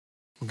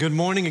Good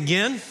morning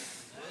again.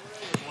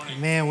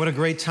 Man, what a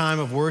great time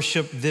of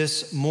worship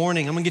this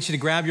morning. I'm going to get you to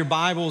grab your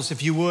Bibles,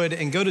 if you would,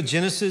 and go to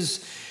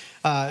Genesis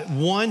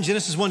 1.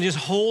 Genesis 1, just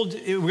hold.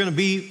 We're going to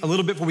be a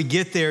little bit before we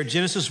get there.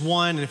 Genesis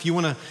 1, and if you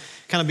want to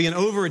kind of be an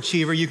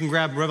overachiever, you can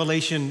grab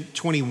Revelation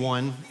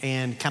 21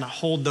 and kind of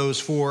hold those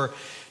for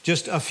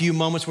just a few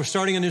moments. We're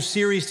starting a new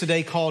series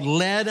today called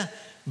Led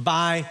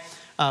by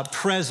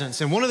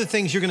Presence. And one of the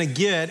things you're going to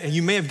get, and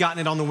you may have gotten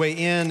it on the way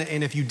in,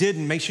 and if you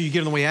didn't, make sure you get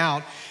it on the way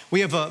out. We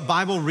have a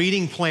Bible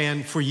reading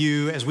plan for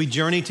you as we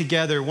journey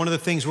together. One of the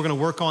things we're going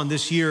to work on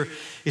this year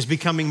is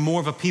becoming more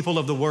of a people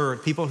of the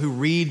Word, people who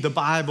read the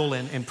Bible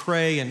and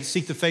pray and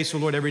seek the face of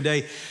the Lord every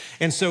day.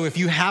 And so if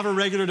you have a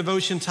regular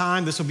devotion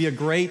time, this will be a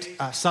great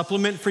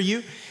supplement for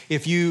you.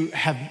 If you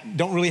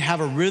don't really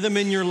have a rhythm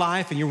in your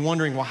life and you're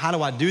wondering, well, how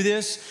do I do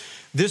this?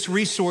 This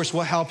resource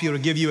will help you.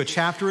 It'll give you a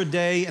chapter a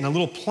day and a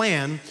little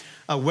plan,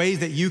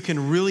 ways that you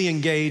can really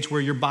engage where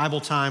your Bible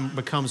time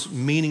becomes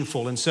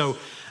meaningful. And so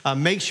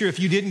make sure if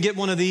you didn't get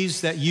one of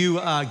these that you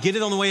get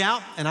it on the way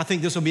out, and I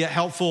think this will be a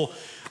helpful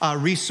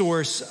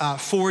resource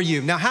for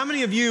you. Now, how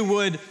many of you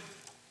would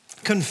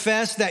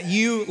confess that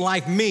you,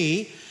 like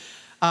me,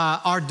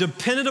 are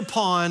dependent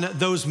upon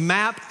those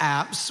map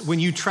apps when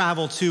you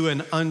travel to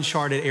an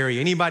uncharted area?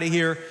 Anybody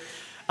here?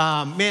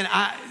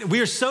 We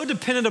are so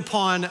dependent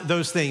upon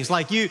those things.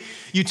 Like you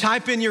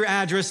type in your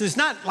address. It's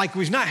not like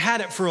we've not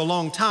had it for a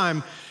long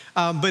time,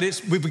 but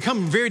we've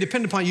become very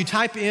dependent upon it. You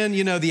type in,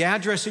 the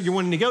address that you're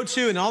wanting to go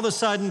to, and all of a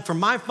sudden, from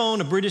my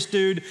phone, a British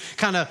dude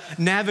kind of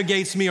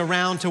navigates me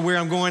around to where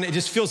I'm going. It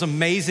just feels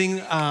amazing.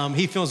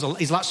 He's a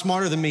lot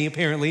smarter than me,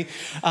 apparently,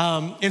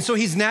 and so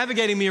he's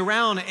navigating me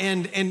around.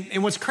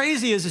 And what's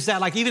crazy is that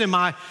like even in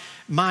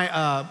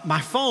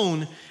my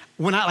phone.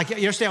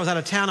 Yesterday I was out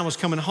of town, I was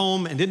coming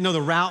home and didn't know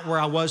the route where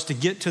I was to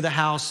get to the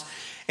house.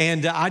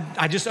 And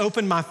I just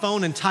opened my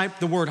phone and typed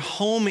the word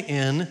home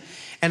in,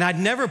 and I'd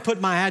never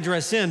put my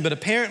address in, but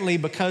apparently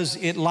because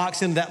it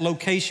locks in that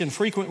location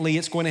frequently,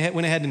 it's went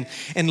ahead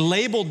and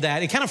labeled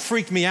that. It kind of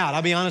freaked me out,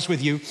 I'll be honest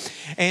with you.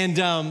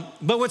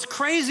 But what's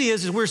crazy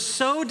is we're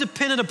so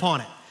dependent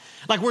upon it.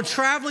 Like we're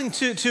traveling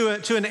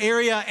to an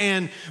area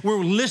and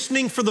we're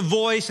listening for the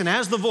voice, and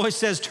as the voice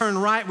says turn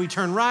right, we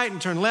turn right,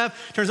 and turn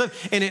left, turns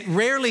left, and it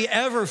rarely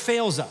ever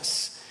fails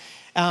us.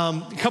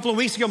 A couple of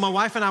weeks ago, my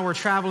wife and I were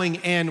traveling,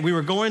 and we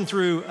were going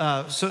through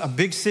a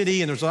big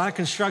city, and there was a lot of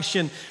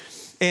construction,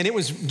 and it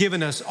was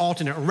giving us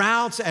alternate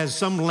routes as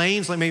some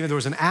lanes, like maybe there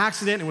was an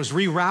accident, and it was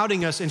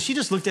rerouting us, and she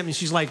just looked at me, and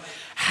she's like,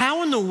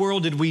 how in the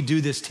world did we do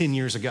this 10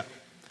 years ago?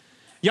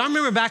 Y'all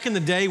remember back in the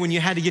day when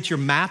you had to get your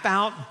map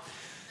out?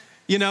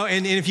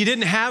 And if you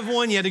didn't have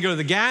one, you had to go to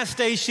the gas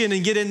station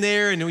and get in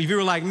there. And if you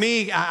were like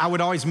me, I would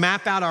always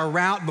map out our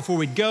route before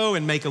we'd go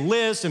and make a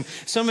list. And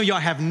some of y'all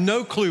have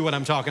no clue what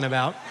I'm talking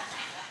about.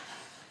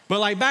 But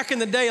like back in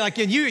the day, like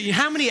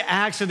how many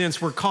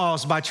accidents were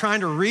caused by trying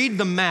to read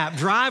the map,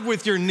 drive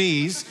with your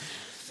knees?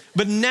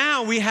 But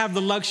now we have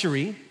the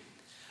luxury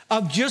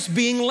of just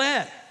being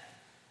led.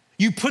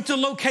 You put the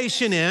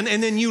location in,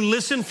 and then you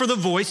listen for the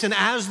voice, and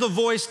as the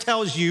voice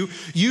tells you,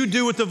 you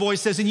do what the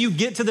voice says, and you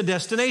get to the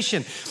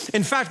destination.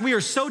 In fact, we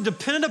are so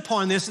dependent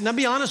upon this, and I'll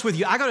be honest with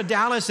you, I go to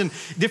Dallas and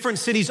different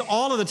cities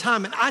all of the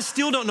time, and I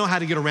still don't know how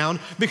to get around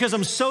because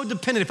I'm so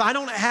dependent. If I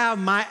don't have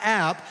my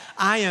app,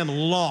 I am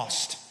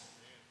lost.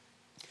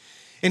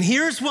 And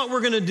here's what we're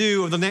gonna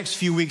do over the next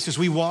few weeks as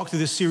we walk through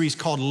this series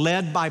called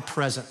Led by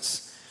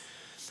Presence.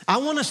 I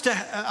want us to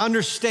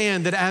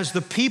understand that as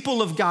the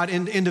people of God,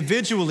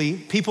 individually,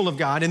 people of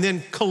God, and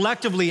then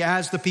collectively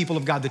as the people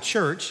of God, the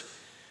church,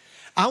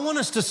 I want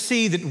us to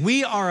see that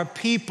we are a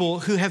people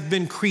who have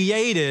been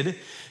created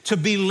to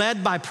be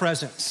led by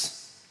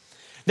presence.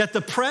 That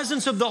the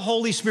presence of the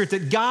Holy Spirit,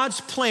 that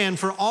God's plan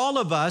for all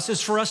of us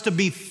is for us to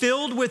be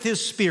filled with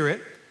His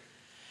Spirit.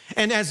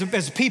 And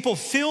as people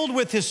filled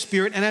with His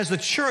Spirit, and as the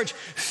church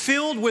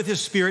filled with His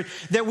Spirit,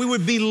 that we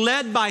would be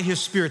led by His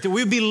Spirit, that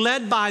we would be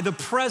led by the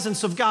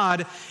presence of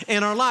God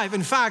in our life.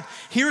 In fact,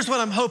 here's what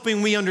I'm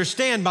hoping we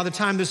understand by the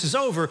time this is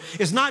over,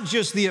 is not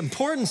just the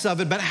importance of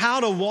it, but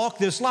how to walk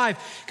this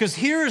life. Because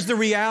here's the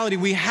reality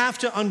we have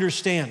to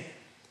understand.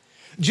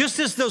 Just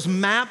as those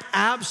map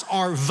apps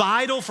are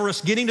vital for us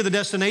getting to the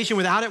destination,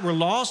 without it, we're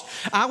lost.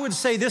 I would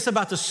say this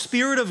about the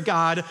Spirit of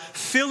God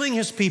filling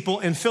His people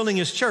and filling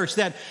His church,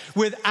 that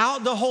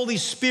without the Holy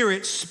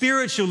Spirit,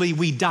 spiritually,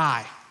 we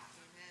die.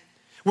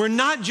 We're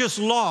not just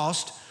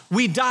lost,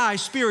 we die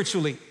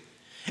spiritually.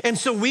 And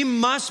so we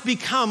must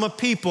become a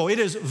people. It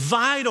is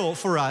vital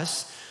for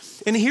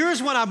us. And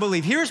here's what I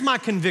believe. Here's my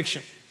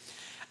conviction.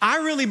 I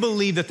really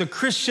believe that the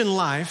Christian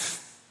life,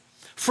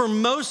 for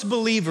most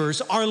believers,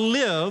 are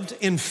lived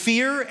in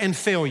fear and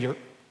failure,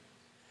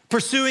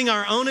 pursuing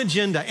our own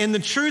agenda. And the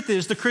truth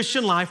is, the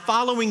Christian life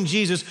following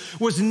Jesus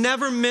was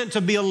never meant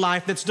to be a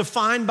life that's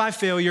defined by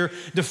failure,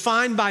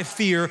 defined by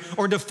fear,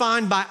 or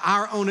defined by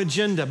our own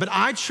agenda. But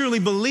I truly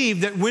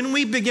believe that when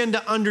we begin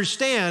to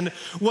understand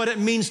what it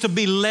means to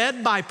be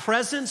led by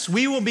presence,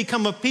 we will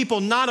become a people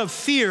not of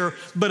fear,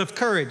 but of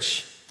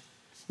courage,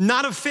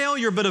 not of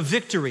failure, but of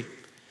victory.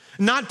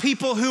 Not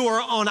people who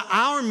are on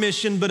our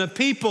mission, but a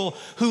people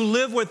who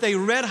live with a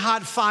red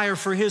hot fire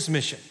for his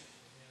mission.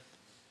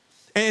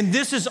 And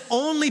this is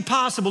only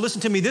possible,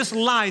 listen to me, this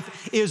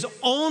life is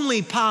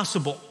only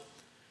possible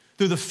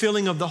through the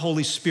filling of the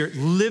Holy Spirit,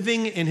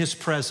 living in his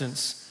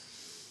presence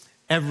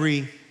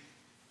every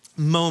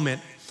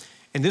moment.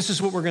 And this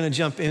is what we're going to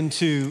jump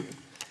into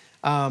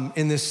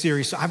in this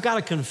series. So I've got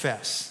to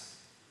confess,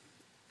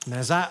 and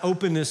as I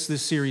open this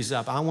series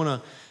up, I want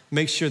to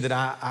make sure that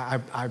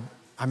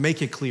I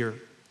make it clear.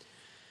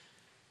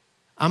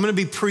 I'm going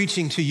to be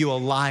preaching to you a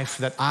life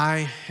that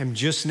I am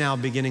just now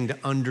beginning to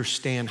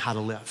understand how to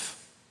live.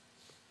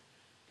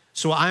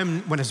 So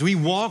as we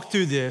walk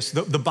through this,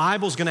 the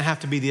Bible's going to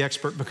have to be the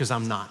expert because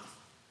I'm not.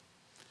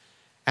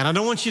 And I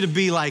don't want you to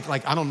be like,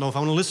 I don't know if I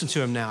want to listen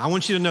to him now. I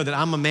want you to know that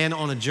I'm a man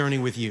on a journey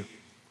with you.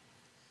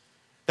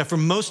 That for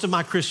most of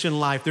my Christian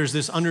life, there's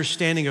this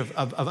understanding of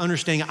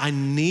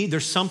understanding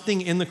there's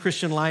something in the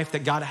Christian life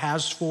that God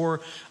has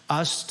for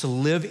us to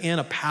live in,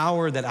 a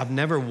power that I've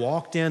never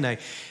walked in, a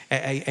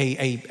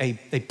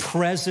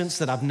presence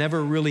that I've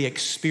never really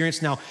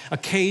experienced. Now,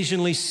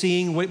 occasionally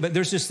seeing, but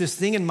there's just this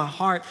thing in my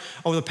heart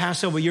over the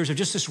past several years of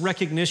just this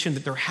recognition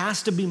that there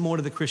has to be more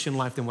to the Christian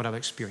life than what I've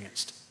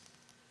experienced.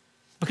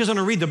 Because when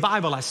I read the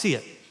Bible, I see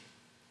it.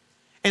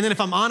 And then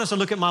if I'm honest, I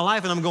look at my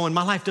life and I'm going,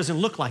 my life doesn't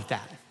look like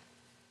that.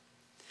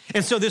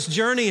 And so this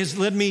journey has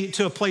led me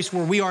to a place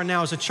where we are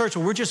now as a church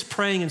where we're just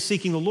praying and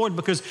seeking the Lord,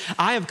 because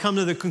I have come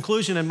to the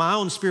conclusion in my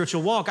own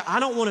spiritual walk, I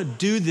don't want to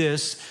do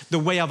this the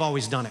way I've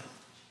always done it.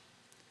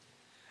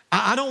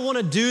 I don't want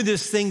to do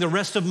this thing the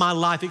rest of my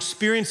life,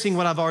 experiencing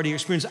what I've already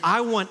experienced.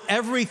 I want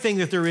everything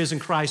that there is in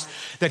Christ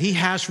that he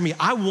has for me.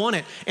 I want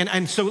it.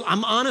 And so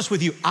I'm honest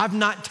with you, I've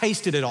not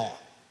tasted it all.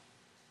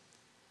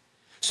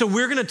 So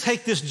we're going to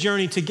take this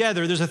journey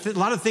together. There's a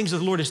lot of things that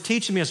the Lord is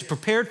teaching me as I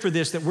prepared for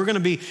this that we're going to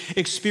be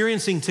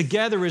experiencing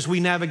together as we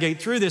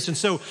navigate through this. And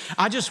so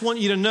I just want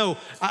you to know,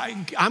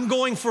 I'm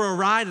going for a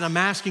ride and I'm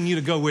asking you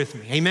to go with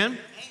me. Amen? Amen.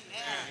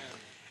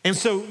 And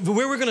so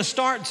where we're going to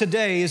start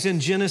today is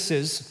in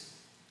Genesis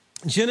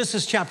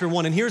chapter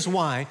 1. And here's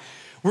why.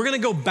 We're going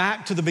to go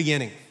back to the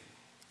beginning.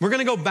 We're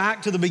going to go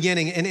back to the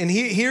beginning. And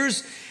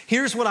here's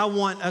what I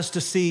want us to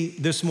see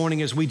this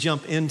morning as we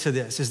jump into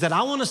this, is that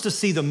I want us to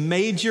see the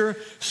major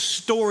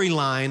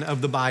storyline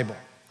of the Bible.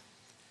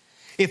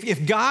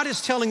 If God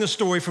is telling a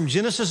story from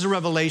Genesis to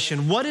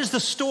Revelation, what is the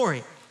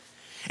story?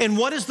 And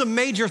what is the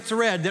major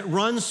thread that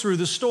runs through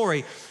the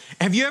story?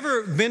 Have you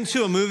ever been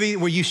to a movie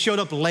where you showed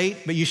up late,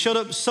 but you showed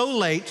up so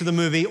late to the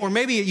movie, or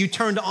maybe you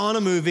turned on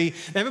a movie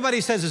everybody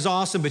says is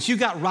awesome, but you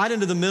got right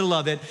into the middle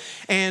of it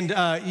and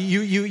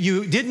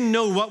you didn't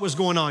know what was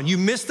going on. You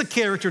missed the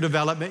character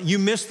development, you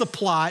missed the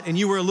plot, and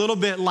you were a little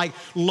bit like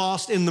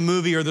lost in the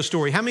movie or the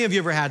story. How many of you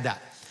ever had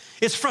that?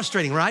 It's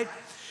frustrating, right?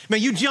 Man,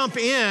 you jump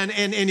in,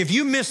 and if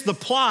you miss the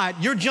plot,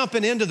 you're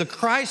jumping into the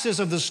crisis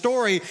of the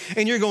story,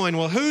 and you're going,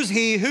 well, who's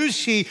he? Who's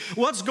she?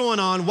 What's going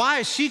on? Why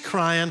is she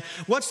crying?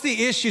 What's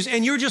the issues?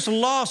 And you're just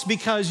lost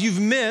because you've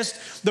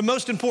missed the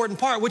most important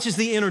part, which is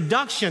the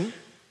introduction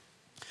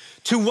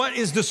to what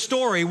is the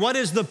story, what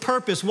is the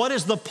purpose, what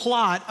is the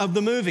plot of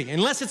the movie.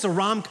 Unless it's a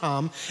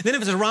rom-com, then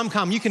if it's a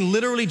rom-com, you can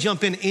literally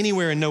jump in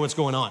anywhere and know what's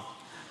going on.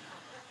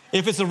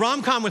 If it's a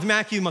rom-com with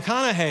Matthew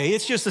McConaughey,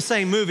 it's just the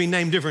same movie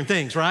named different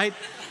things, right?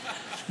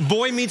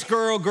 Boy meets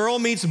girl, girl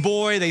meets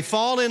boy, they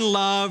fall in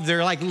love,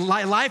 they're like,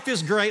 life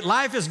is great,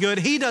 life is good,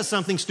 he does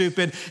something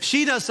stupid,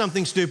 she does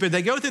something stupid,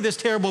 they go through this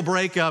terrible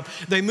breakup,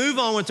 they move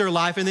on with their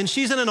life, and then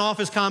she's in an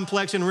office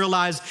complex and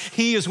realize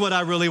he is what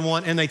I really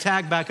want, and they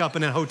tag back up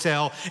in a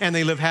hotel, and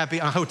they live happy,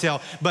 in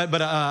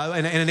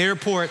an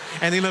airport,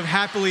 and they live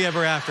happily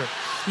ever after.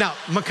 Now,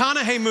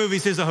 McConaughey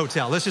movies is a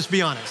hotel, let's just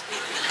be honest.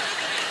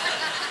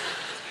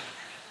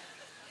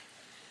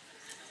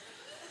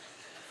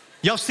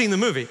 Y'all seen the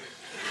movie?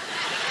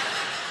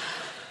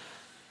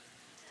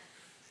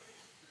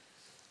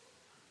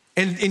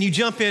 And you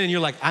jump in and you're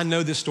like, I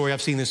know this story,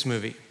 I've seen this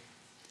movie.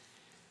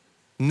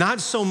 Not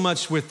so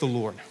much with the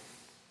Lord.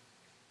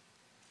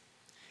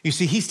 You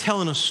see, he's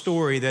telling a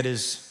story that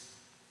is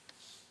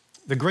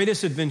the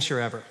greatest adventure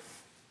ever.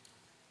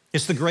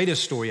 It's the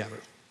greatest story ever.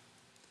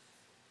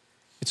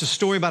 It's a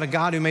story about a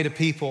God who made a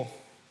people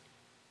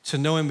to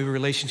know him, be in a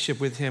relationship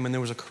with him, and there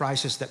was a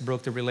crisis that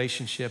broke the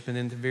relationship. And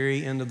in the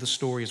very end of the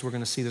story, as we're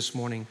going to see this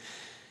morning,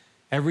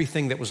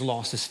 everything that was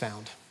lost is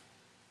found.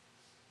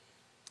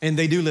 And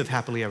they do live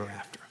happily ever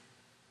after.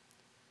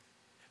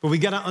 But we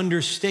got to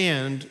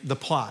understand the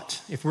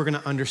plot if we're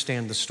going to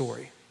understand the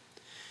story.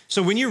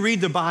 So when you read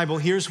the Bible,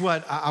 here's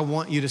what I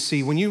want you to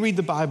see. When you read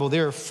the Bible,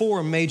 there are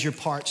 4 major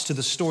parts to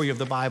the story of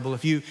the Bible.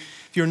 If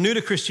you're new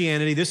to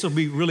Christianity, this will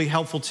be really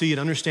helpful to you in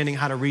understanding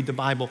how to read the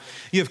Bible.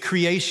 You have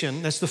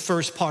creation, that's the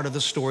first part of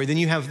the story. Then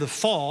you have the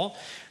fall,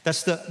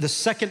 that's the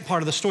second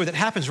part of the story that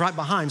happens right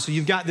behind. So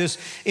you've got this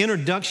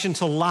introduction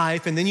to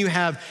life, and then you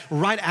have,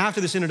 right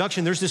after this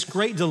introduction, there's this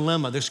great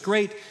dilemma, this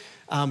great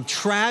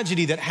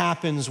tragedy that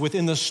happens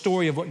within the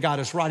story of what God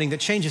is writing that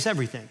changes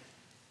everything.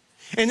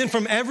 And then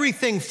from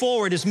everything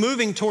forward is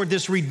moving toward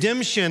this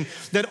redemption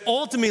that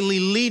ultimately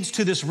leads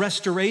to this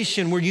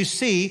restoration where you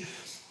see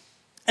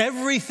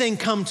everything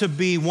come to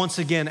be once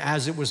again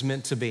as it was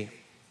meant to be.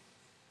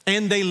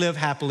 And they live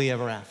happily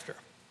ever after.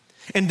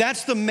 And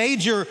that's the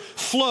major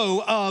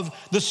flow of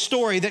the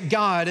story that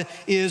God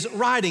is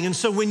writing. And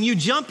so when you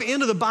jump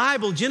into the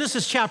Bible,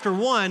 Genesis chapter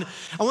 1,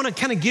 I want to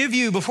kind of give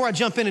you, before I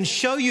jump in and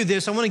show you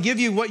this, I want to give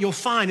you what you'll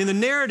find. In the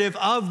narrative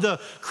of the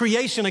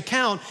creation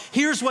account,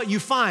 here's what you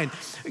find.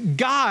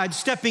 God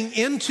stepping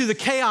into the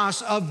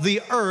chaos of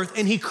the earth,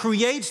 and he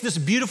creates this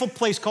beautiful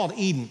place called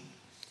Eden.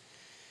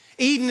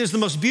 Eden is the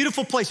most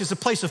beautiful place. It's a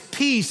place of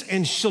peace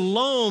and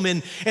shalom,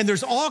 and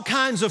there's all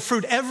kinds of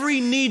fruit.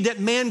 Every need that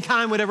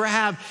mankind would ever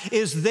have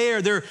is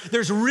there.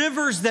 There's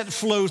rivers that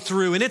flow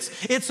through, and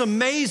it's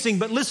amazing.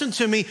 But listen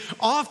to me,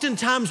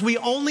 oftentimes we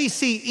only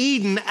see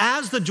Eden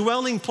as the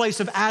dwelling place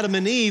of Adam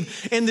and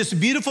Eve in this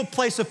beautiful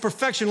place of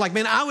perfection. Like,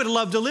 man, I would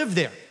love to live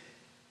there.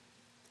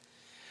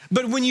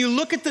 But when you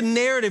look at the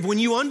narrative, when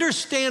you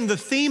understand the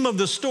theme of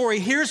the story,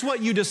 here's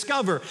what you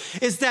discover,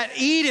 is that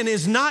Eden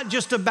is not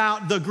just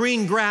about the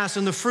green grass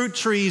and the fruit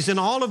trees and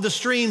all of the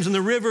streams and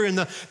the river and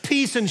the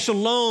peace and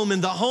shalom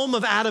and the home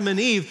of Adam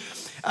and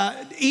Eve.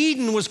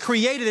 Eden was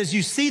created, as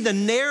you see the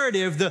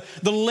narrative,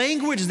 the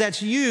language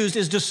that's used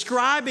is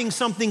describing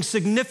something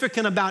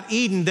significant about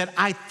Eden that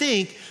I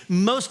think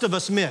most of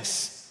us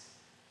miss.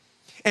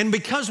 And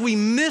because we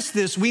miss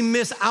this, we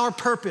miss our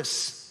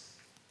purpose.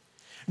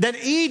 That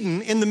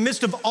Eden, in the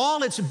midst of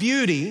all its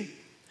beauty,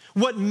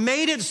 what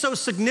made it so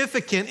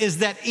significant is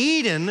that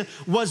Eden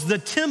was the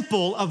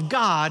temple of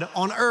God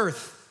on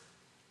earth.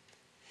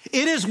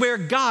 It is where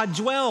God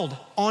dwelled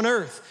on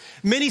earth.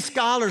 Many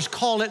scholars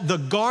call it the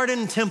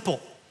garden temple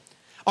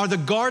or the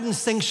garden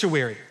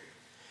sanctuary.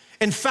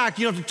 In fact,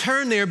 you don't have to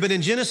turn there, but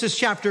in Genesis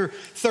chapter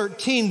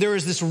 13, there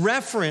is this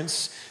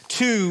reference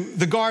to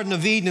the Garden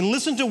of Eden. And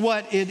listen to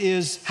what it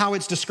is, how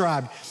it's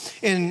described.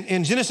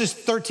 In Genesis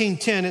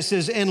 13:10, it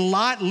says, "And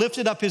Lot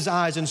lifted up his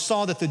eyes and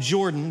saw that the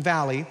Jordan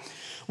Valley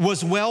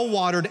was well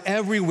watered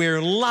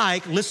everywhere,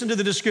 like," listen to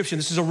the description,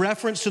 this is a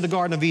reference to the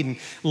Garden of Eden,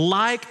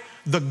 "like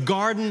the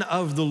garden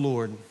of the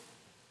Lord."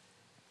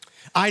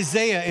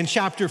 Isaiah in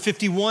chapter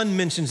 51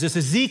 mentions this.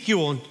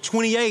 Ezekiel in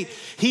 28,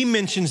 he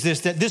mentions this,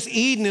 that this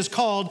Eden is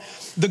called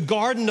the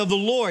garden of the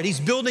Lord.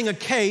 He's building a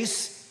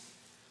case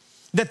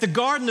that the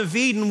Garden of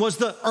Eden was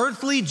the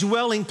earthly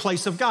dwelling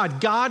place of God.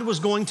 God was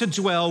going to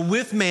dwell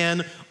with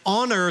man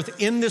on earth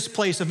in this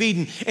place of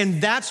Eden.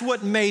 And that's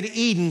what made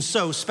Eden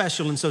so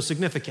special and so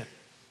significant.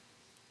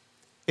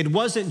 It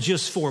wasn't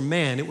just for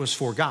man, it was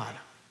for God.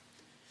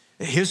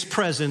 His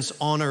presence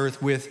on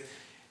earth with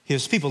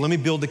his people. Let me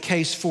build the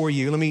case for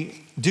you. Let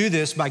me do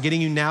this by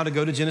getting you now to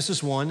go to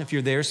Genesis 1. If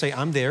you're there, say,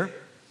 "I'm there."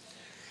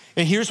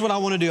 And here's what I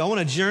want to do. I want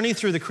to journey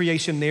through the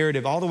creation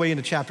narrative all the way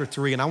into chapter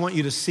 3, and I want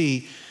you to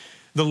see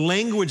the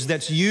language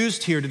that's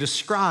used here to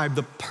describe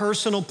the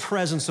personal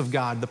presence of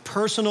God, the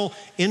personal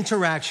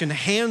interaction,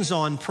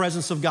 hands-on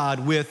presence of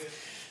God with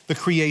the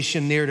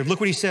creation narrative.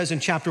 Look what he says in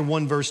chapter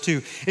 1, verse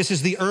 2. It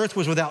says, "The earth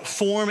was without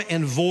form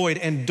and void,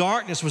 and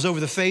darkness was over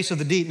the face of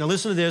the deep." Now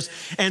listen to this.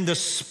 "And the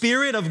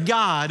Spirit of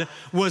God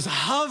was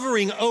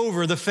hovering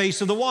over the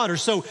face of the water."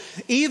 So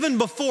even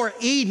before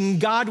Eden,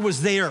 God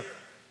was there.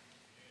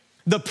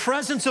 The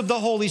presence of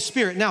the Holy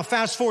Spirit. Now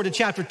fast forward to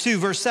chapter 2,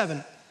 verse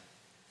 7.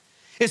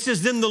 It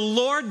says, "Then the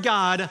Lord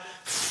God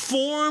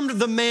formed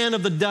the man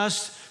of the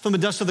dust from the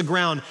dust of the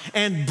ground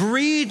and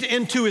breathed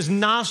into his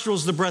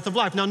nostrils the breath of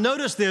life." Now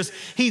notice this,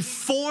 he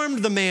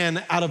formed the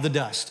man out of the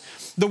dust.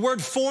 The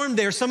word formed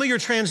there, some of your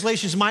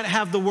translations might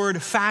have the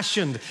word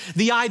fashioned.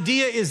 The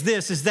idea is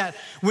this, is that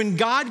when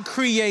God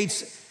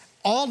creates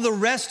all the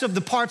rest of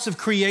the parts of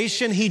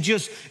creation, he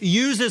just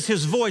uses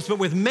his voice. But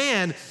with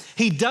man,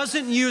 he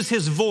doesn't use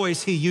his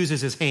voice, he uses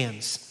his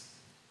hands.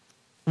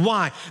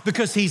 Why?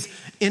 Because he's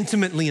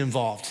intimately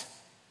involved.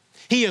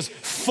 He is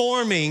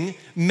forming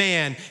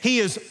man. He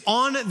is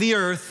on the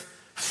earth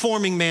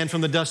forming man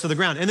from the dust of the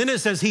ground. And then it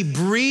says he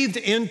breathed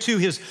into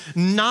his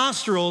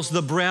nostrils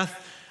the breath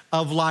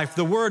of life.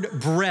 The word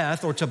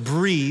breath, or to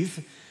breathe,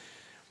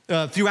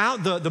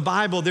 throughout the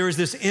Bible, there is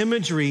this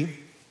imagery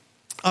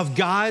of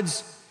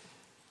God's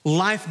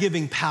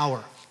life-giving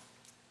power.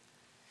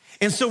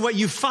 And so what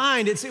you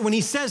find, it's when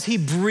he says he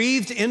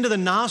breathed into the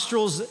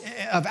nostrils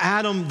of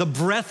Adam the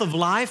breath of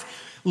life,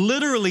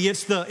 literally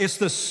it's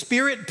the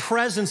spirit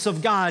presence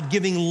of God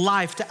giving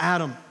life to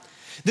Adam.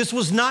 This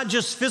was not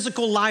just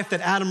physical life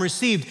that Adam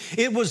received,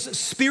 it was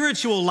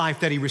spiritual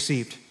life that he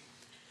received.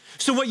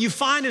 So what you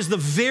find is the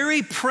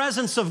very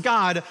presence of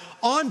God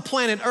on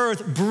planet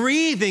Earth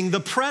breathing the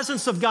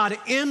presence of God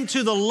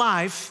into the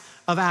life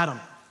of Adam.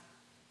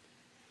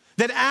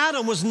 That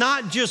Adam was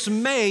not just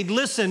made,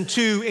 listen,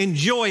 to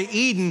enjoy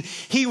Eden.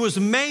 He was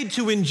made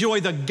to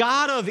enjoy the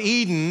God of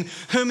Eden,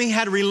 whom he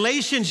had a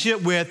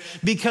relationship with,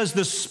 because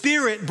the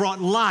Spirit brought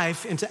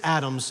life into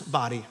Adam's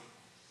body.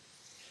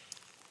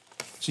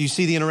 So you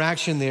see the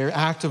interaction there,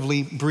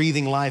 actively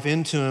breathing life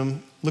into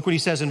him. Look what he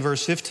says in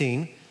verse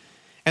 15.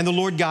 "And the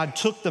Lord God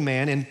took the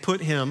man and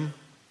put him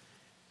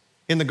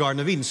in the Garden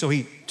of Eden. So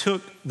he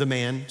took the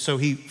man, so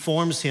he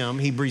forms him,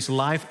 he breathes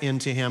life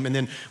into him, and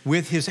then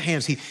with his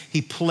hands,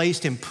 he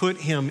placed him, put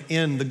him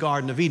in the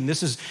Garden of Eden.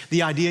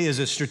 The idea is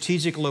a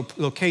strategic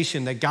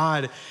location that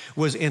God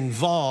was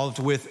involved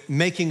with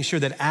making sure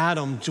that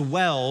Adam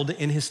dwelled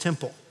in his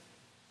temple,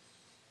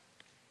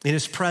 in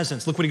his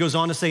presence. Look what he goes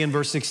on to say in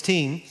verse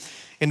 16.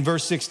 In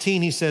verse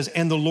 16, he says,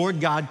 and the Lord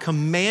God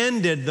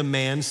commanded the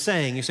man,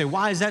 saying, you say,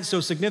 why is that so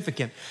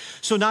significant?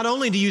 So not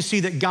only do you see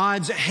that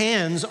God's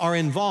hands are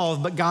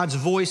involved, but God's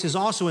voice is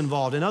also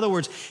involved. In other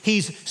words,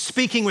 he's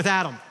speaking with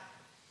Adam.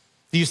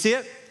 Do you see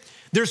it?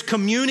 There's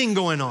communing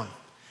going on.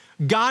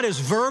 God is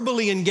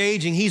verbally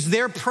engaging. He's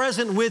there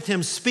present with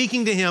him,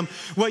 speaking to him.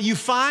 What you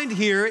find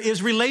here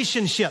is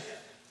relationship.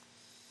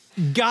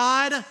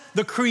 God,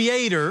 the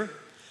creator,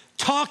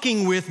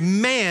 talking with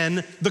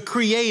man, the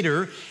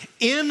creator,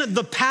 in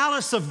the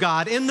palace of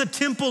God, in the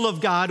temple of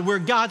God, where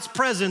God's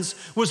presence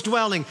was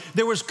dwelling.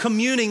 There was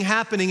communing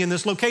happening in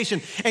this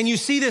location. And you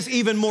see this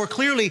even more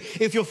clearly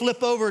if you'll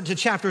flip over to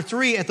chapter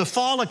 3 at the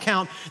fall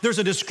account. There's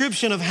a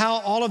description of how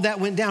all of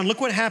that went down.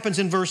 Look what happens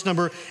in verse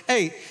number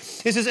 8.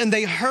 It says, and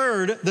they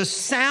heard the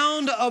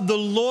sound of the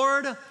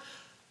Lord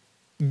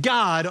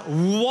God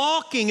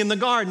walking in the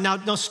garden. Now,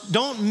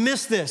 don't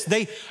miss this.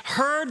 They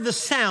heard the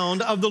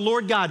sound of the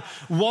Lord God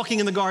walking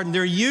in the garden.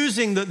 They're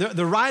using,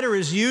 the writer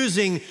is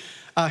using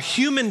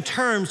human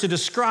terms to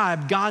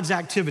describe God's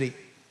activity.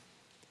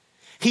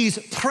 He's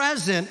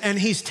present and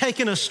he's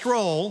taken a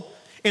stroll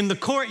in the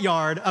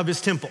courtyard of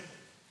his temple.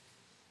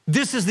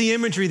 This is the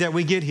imagery that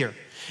we get here.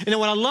 And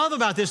what I love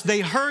about this, they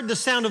heard the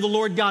sound of the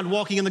Lord God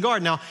walking in the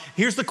garden. Now,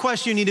 here's the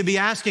question you need to be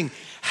asking.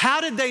 How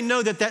did they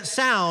know that that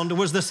sound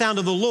was the sound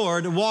of the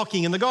Lord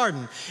walking in the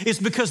garden? It's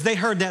because they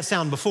heard that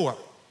sound before.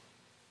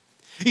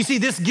 You see,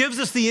 this gives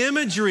us the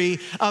imagery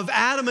of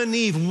Adam and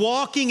Eve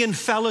walking in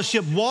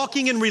fellowship,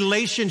 walking in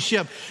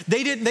relationship.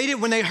 They didn't,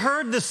 when they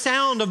heard the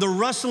sound of the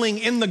rustling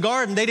in the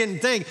garden, they didn't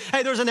think,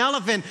 hey, there's an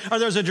elephant or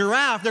there's a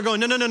giraffe. They're going,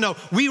 no.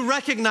 We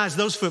recognize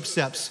those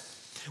footsteps.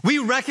 We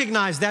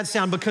recognize that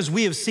sound because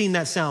we have seen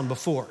that sound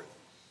before.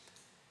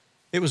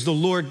 It was the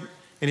Lord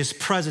in his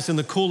presence in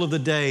the cool of the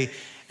day,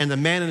 and the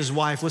man and his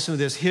wife, listen to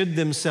this, hid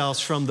themselves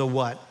from the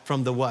what?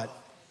 From the what?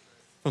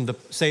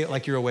 Say it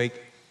like you're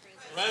awake.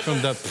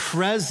 From the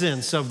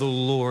presence of the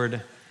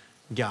Lord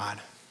God.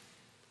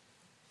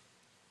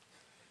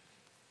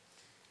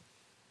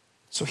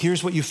 So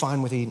here's what you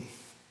find with Eden.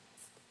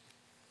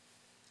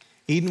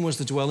 Eden was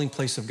the dwelling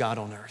place of God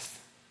on earth.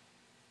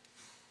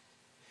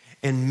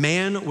 And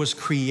man was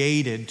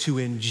created to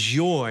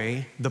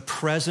enjoy the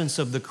presence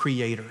of the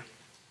Creator.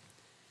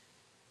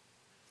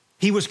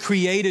 He was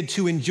created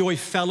to enjoy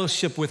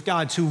fellowship with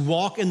God, to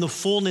walk in the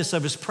fullness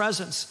of his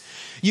presence.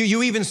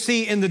 You even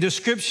see in the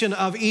description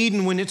of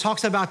Eden when it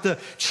talks about the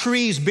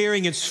trees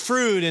bearing its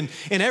fruit and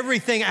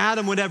everything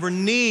Adam would ever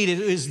need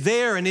is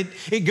there. And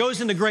it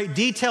goes into great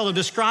detail of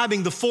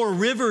describing the 4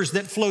 rivers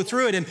that flow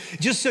through it. And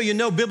just so you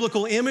know,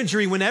 biblical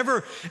imagery,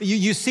 whenever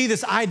you see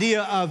this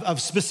idea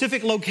of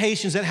specific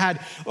locations that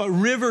had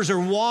rivers or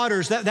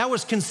waters, that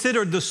was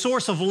considered the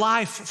source of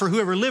life for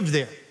whoever lived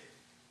there.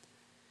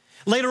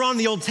 Later on in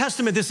the Old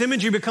Testament, this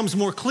imagery becomes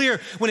more clear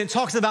when it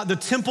talks about the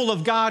temple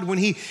of God, when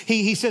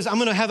he says, I'm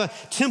going to have a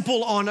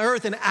temple on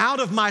earth, and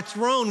out of my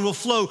throne will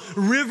flow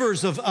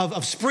rivers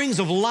of springs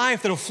of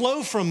life that will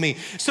flow from me.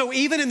 So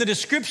even in the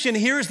description,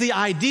 here's the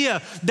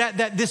idea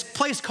that this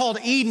place called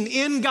Eden,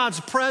 in God's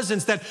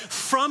presence, that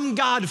from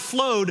God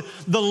flowed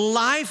the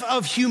life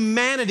of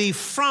humanity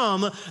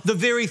from the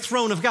very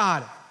throne of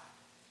God.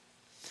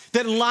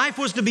 That life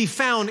was to be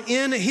found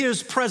in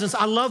his presence.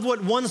 I love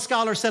what one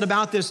scholar said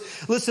about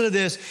this. Listen to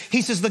this.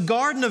 He says, the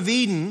Garden of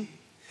Eden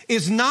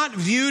is not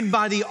viewed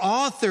by the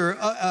author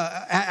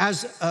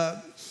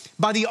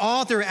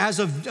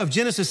of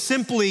Genesis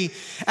simply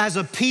as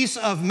a piece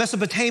of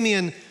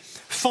Mesopotamian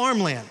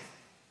farmland,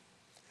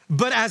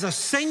 but as a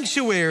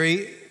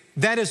sanctuary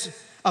that is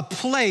a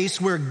place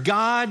where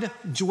God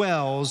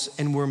dwells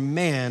and where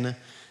man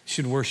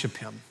should worship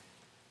him.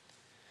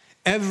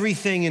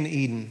 Everything in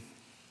Eden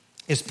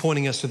is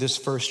pointing us to this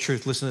first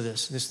truth. Listen to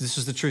this. This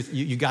is the truth.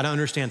 You got to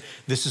understand,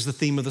 this is the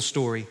theme of the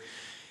story.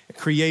 At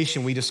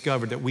creation, we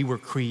discovered that we were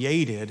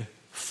created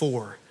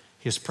for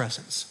his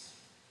presence.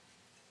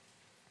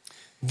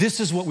 This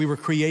is what we were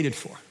created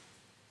for.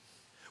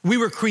 We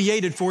were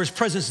created for his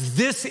presence.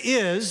 This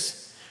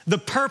is the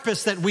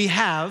purpose that we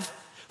have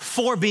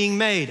for being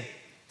made.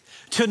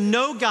 To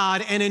know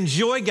God and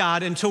enjoy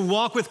God and to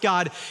walk with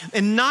God,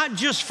 and not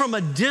just from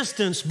a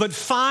distance, but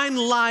find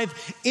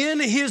life in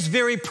his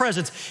very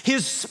presence.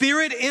 His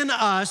spirit in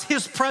us,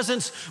 his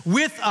presence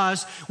with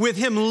us, with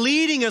him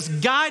leading us,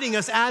 guiding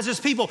us as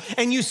his people.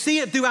 And you see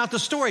it throughout the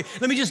story.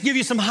 Let me just give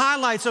you some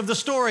highlights of the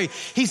story.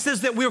 He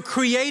says that we're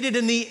created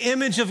in the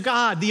image of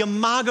God, the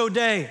Imago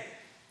Dei.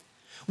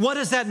 What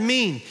does that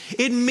mean?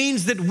 It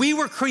means that we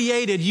were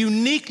created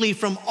uniquely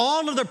from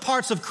all other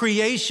parts of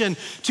creation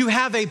to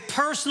have a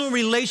personal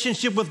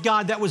relationship with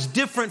God that was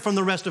different from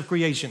the rest of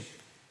creation.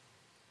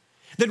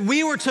 that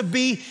we were to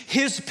be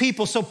his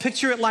people. So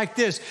picture it like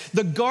this.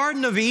 The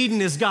Garden of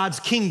Eden is God's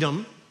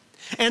kingdom,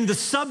 and the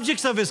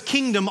subjects of his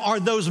kingdom are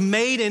those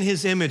made in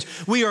his image.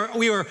 We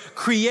are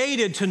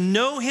created to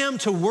know him,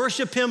 to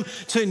worship him,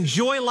 to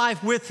enjoy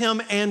life with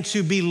him, and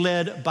to be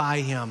led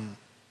by him.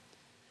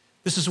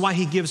 This is why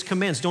he gives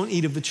commands. Don't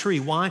eat of the tree.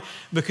 Why?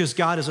 Because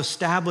God is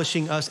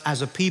establishing us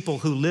as a people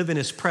who live in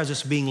his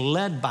presence, being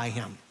led by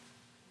him.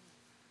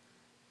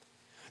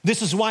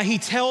 This is why he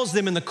tells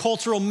them in the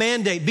cultural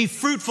mandate, be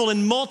fruitful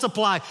and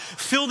multiply,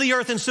 fill the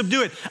earth and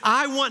subdue it.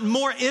 I want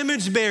more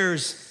image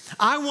bearers.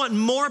 I want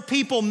more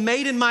people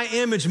made in my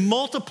image,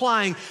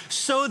 multiplying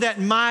so that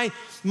my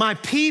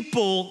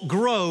people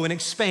grow and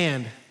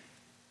expand,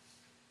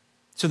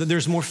 so that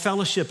there's more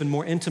fellowship and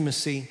more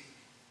intimacy.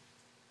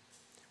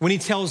 When he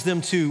tells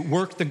them to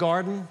work the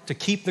garden, to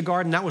keep the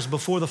garden, that was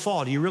before the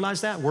fall. Do you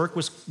realize that? Work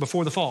was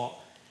before the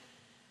fall.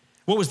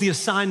 What was the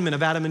assignment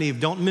of Adam and Eve?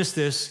 Don't miss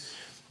this.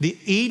 The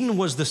Eden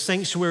was the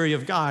sanctuary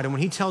of God. And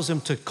when he tells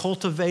them to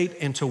cultivate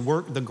and to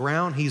work the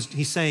ground,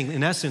 he's saying,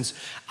 in essence,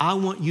 I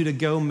want you to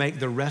go make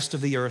the rest of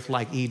the earth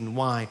like Eden.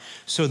 Why?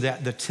 So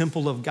that the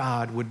temple of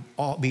God would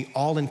be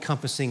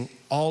all-encompassing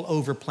all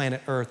over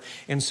planet Earth.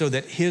 And so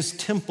that his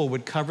temple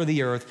would cover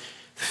the earth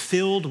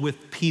filled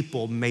with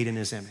people made in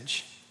his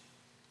image.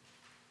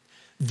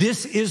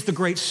 This is the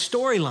great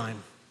storyline.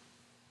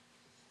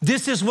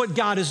 This is what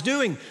God is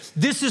doing.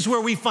 This is where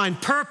we find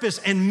purpose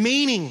and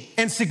meaning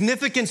and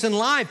significance in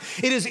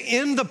life. It is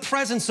in the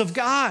presence of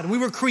God. We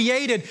were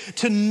created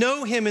to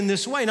know him in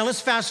this way. Now let's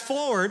fast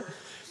forward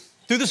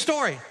through the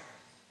story.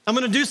 I'm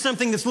going to do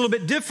something that's a little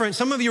bit different.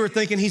 Some of you are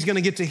thinking he's going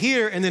to get to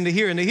here and then to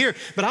here and to here.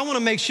 But I want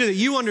to make sure that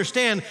you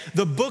understand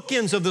the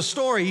bookends of the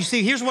story. You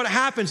see, here's what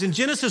happens in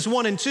Genesis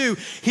 1 and 2.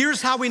 Here's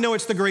how we know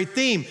it's the great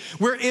theme.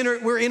 We're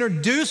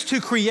introduced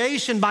to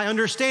creation by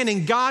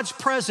understanding God's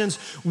presence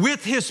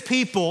with his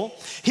people,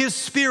 his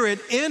spirit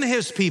in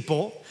his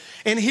people.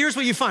 And here's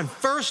what you find.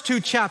 First two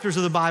chapters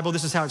of the Bible,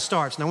 this is how it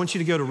starts. And I want you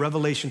to go to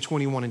Revelation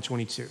 21 and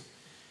 22.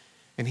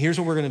 And here's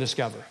what we're going to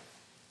discover.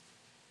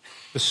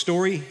 The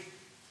story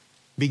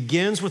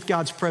begins with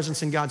God's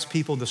presence and God's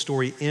people. The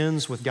story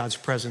ends with God's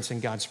presence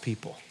and God's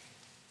people,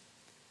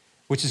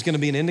 which is going to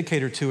be an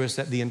indicator to us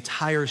that the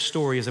entire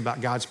story is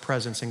about God's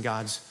presence and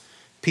God's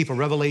people.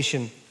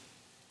 Revelation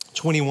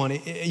 21,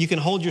 you can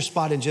hold your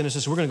spot in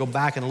Genesis. We're going to go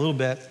back in a little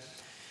bit.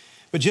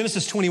 But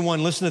Genesis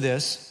 21, listen to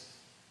this.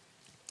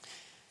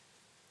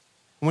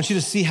 I want you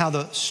to see how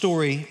the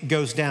story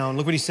goes down.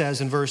 Look what he says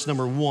in verse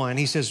number 1.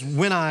 He says,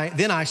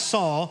 then I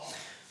saw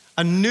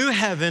a new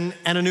heaven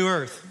and a new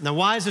earth. Now,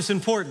 why is this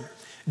important?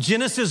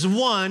 Genesis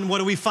 1, what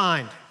do we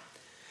find?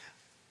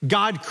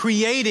 God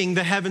creating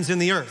the heavens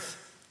and the earth.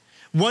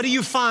 What do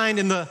you find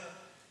in the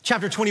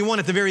chapter 21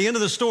 at the very end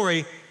of the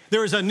story?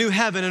 There is a new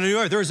heaven and a new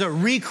earth. There is a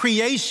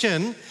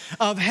recreation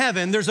of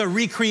heaven. There's a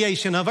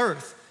recreation of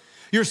earth.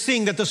 You're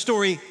seeing that the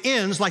story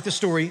ends like the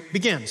story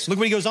begins. Look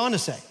what he goes on to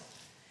say.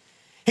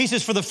 He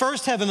says, for the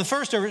first heaven, the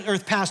first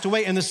earth passed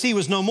away and the sea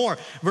was no more.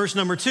 Verse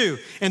number 2.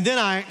 And then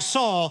I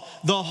saw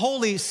the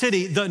holy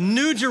city, the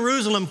new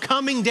Jerusalem,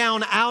 coming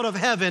down out of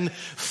heaven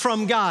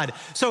from God.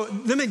 So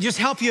let me just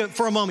help you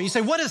for a moment. You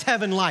say, what is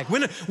heaven like?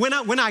 When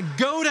I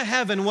go to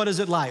heaven, what is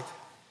it like?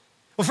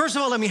 Well, first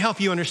of all, let me help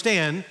you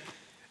understand.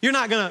 You're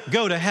not going to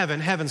go to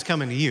heaven. Heaven's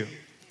coming to you.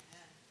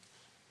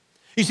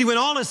 You see, when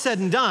all is said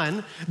and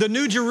done, the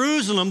new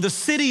Jerusalem, the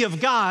city of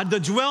God, the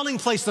dwelling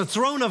place, the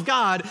throne of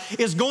God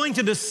is going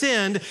to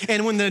descend.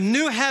 And when the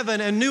new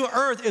heaven and new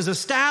earth is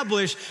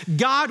established,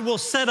 God will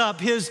set up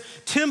his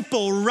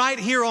temple right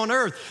here on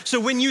earth.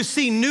 So when you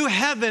see new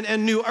heaven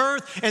and new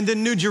earth and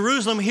then new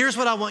Jerusalem, here's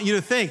what I want you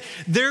to think.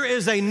 There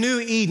is a new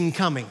Eden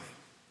coming.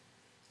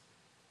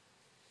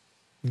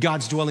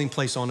 God's dwelling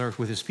place on earth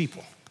with his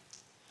people.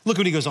 Look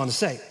what he goes on to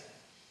say.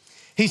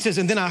 He says,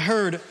 and then I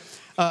heard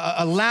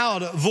a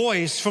loud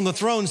voice from the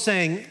throne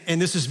saying,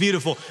 and this is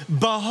beautiful,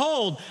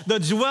 behold, the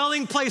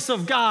dwelling place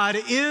of God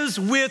is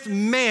with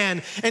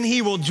man, and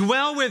he will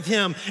dwell with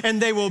him, and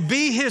they will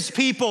be his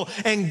people,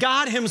 and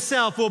God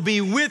himself will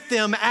be with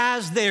them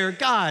as their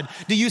God.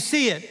 Do you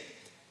see it?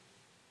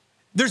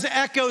 There's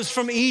echoes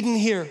from Eden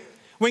here.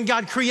 When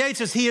God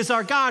creates us, he is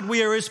our God.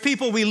 We are his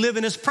people. We live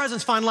in his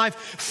presence, find life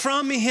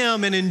from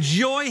him, and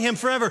enjoy him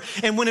forever.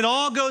 And when it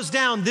all goes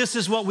down, this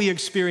is what we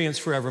experience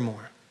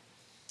forevermore.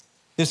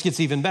 This gets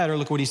even better.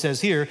 Look what he says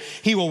here.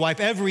 He will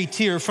wipe every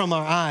tear from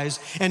our eyes,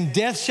 and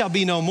death shall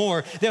be no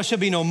more. There shall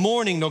be no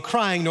mourning, no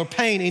crying, nor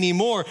pain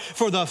anymore,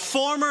 for the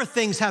former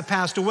things have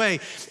passed away.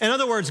 In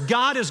other words,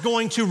 God is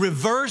going to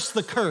reverse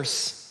the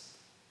curse.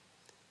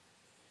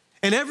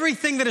 And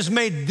everything that has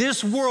made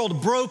this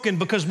world broken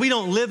because we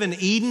don't live in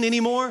Eden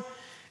anymore,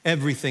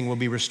 everything will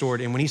be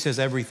restored. And when he says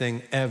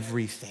everything,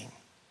 everything.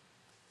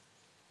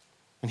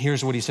 And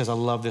here's what he says. I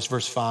love this.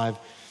 Verse 5.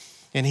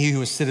 And he who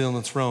was sitting on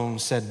the throne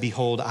said,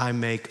 behold, I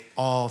make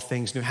all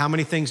things new. How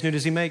many things new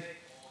does he make?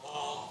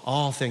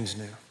 All things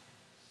new.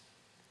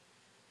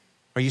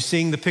 Are you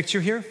seeing the picture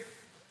here?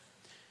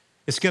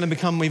 It's going to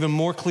become even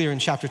more clear in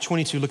chapter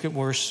 22. Look at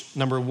verse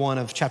number 1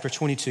 of chapter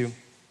 22.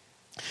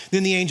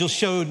 Then the angel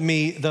showed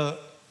me the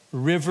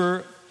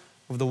river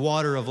of the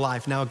water of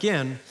life. Now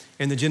again,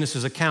 in the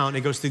Genesis account,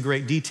 it goes through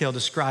great detail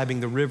describing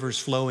the rivers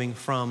flowing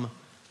through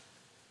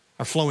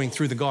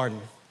the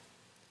garden.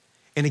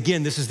 And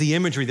again, this is the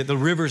imagery that the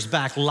river's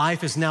back.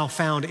 Life is now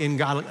found in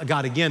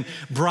God again,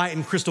 bright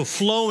and crystal,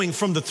 flowing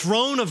from the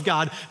throne of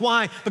God.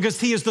 Why? Because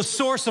he is the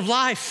source of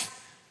life.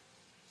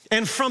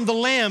 And from the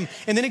Lamb.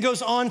 And then it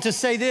goes on to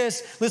say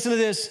this, listen to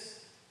this.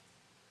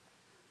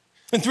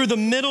 And through the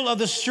middle of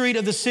the street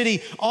of the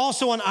city,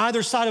 also on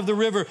either side of the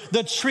river,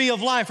 the tree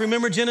of life.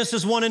 Remember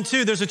Genesis 1 and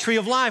 2, there's a tree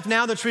of life.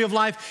 Now the tree of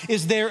life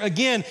is there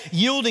again,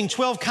 yielding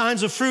 12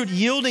 kinds of fruit,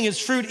 yielding its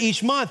fruit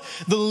each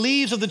month. The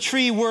leaves of the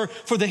tree were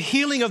for the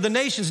healing of the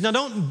nations. Now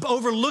don't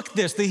overlook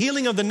this, the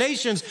healing of the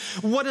nations.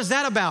 What is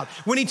that about?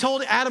 When he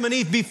told Adam and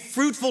Eve, be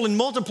fruitful and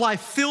multiply,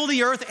 fill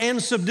the earth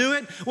and subdue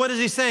it. What is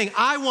he saying?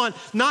 I want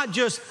not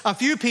just a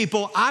few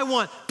people, I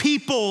want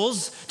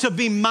peoples to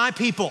be my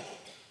people.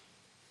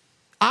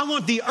 I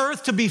want the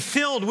earth to be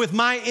filled with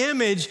my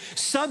image,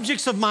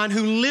 subjects of mine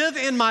who live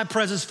in my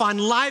presence, find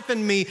life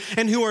in me,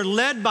 and who are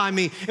led by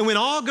me. And when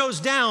all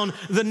goes down,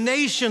 the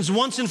nations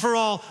once and for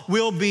all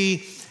will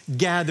be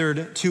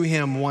gathered to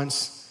him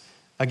once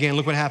again.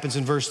 Look what happens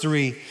in verse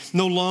 3.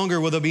 No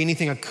longer will there be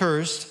anything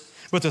accursed,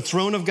 but the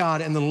throne of God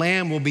and the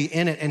Lamb will be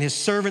in it, and his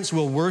servants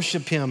will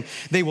worship him.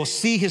 They will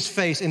see his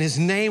face, and his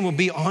name will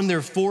be on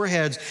their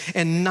foreheads,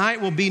 and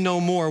night will be no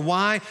more.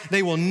 Why?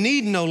 They will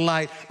need no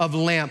light of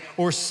lamp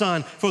or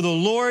sun, for the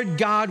Lord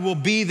God will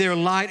be their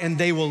light, and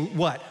they will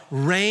what?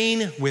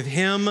 Reign with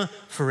him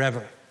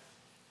forever.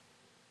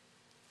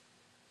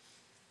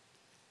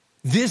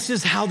 This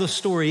is how the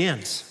story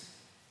ends.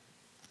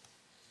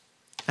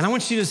 And I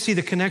want you to see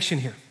the connection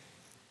here.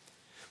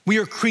 We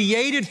are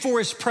created for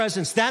his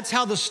presence. That's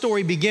how the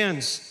story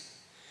begins.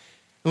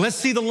 And let's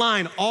see the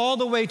line all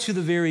the way to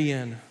the very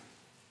end.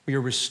 We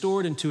are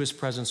restored into his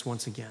presence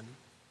once again.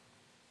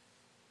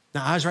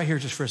 Now, eyes right here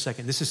just for a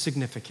second. This is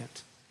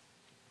significant.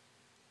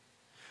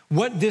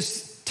 What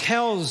this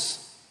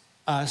tells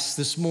us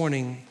this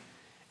morning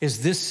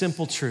is this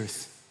simple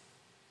truth.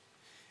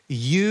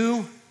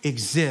 You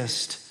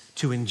exist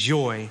to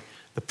enjoy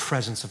the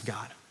presence of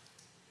God.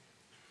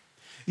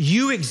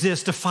 You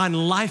exist to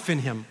find life in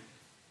him.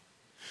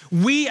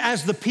 We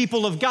as the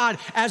people of God,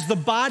 as the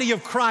body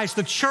of Christ,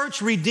 the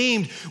church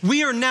redeemed,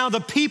 we are now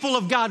the people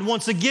of God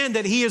once again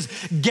that he is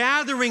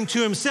gathering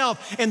to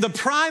himself. And the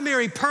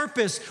primary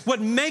purpose, what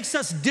makes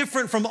us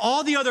different from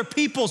all the other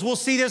peoples, we'll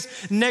see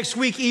this next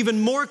week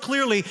even more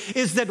clearly,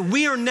 is that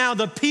we are now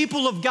the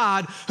people of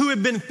God who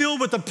have been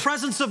filled with the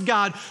presence of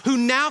God, who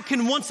now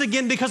can once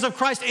again, because of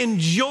Christ,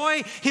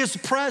 enjoy his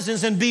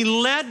presence and be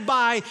led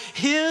by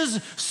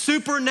his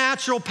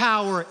supernatural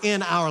power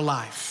in our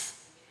life.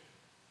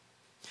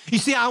 You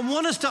see, I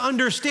want us to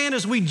understand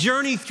as we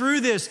journey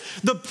through this,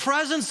 the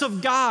presence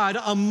of God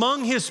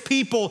among his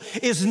people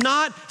is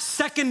not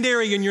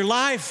secondary in your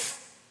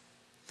life.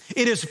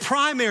 It is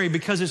primary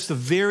because it's the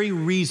very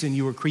reason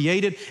you were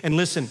created. And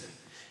listen,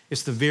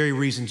 it's the very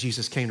reason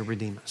Jesus came to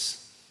redeem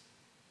us.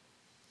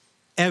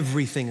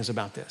 Everything is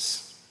about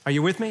this. Are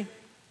you with me? Amen.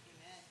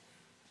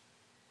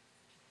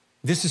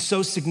 This is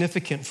so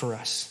significant for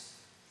us.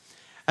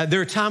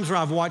 There are times where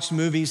I've watched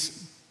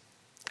movies.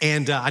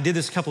 And I did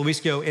this a couple of weeks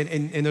ago,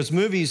 and those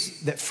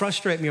movies that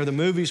frustrate me are the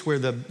movies where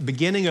the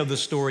beginning of the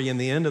story and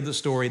the end of the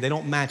story, they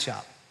don't match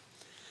up.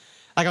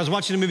 Like I was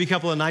watching a movie a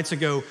couple of nights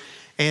ago,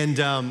 and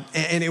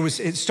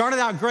it started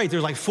out great.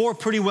 There's like 4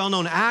 pretty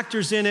well-known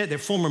actors in it. They're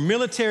former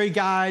military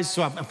guys,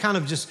 so I'm kind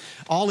of just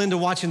all into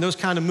watching those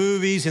kind of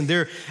movies, and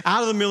they're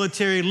out of the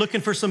military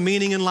looking for some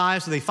meaning in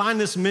life, so they find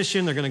this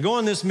mission, they're gonna go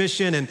on this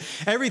mission, and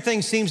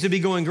everything seems to be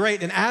going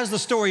great. And as the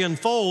story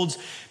unfolds,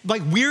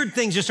 like weird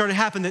things just started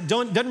happening that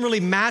doesn't really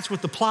match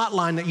with the plot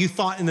line that you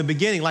thought in the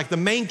beginning. Like the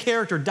main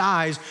character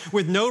dies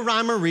with no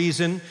rhyme or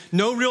reason,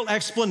 no real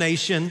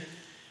explanation.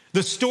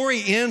 The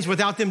story ends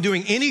without them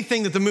doing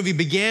anything that the movie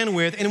began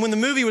with. And when the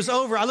movie was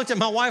over, I looked at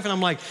my wife and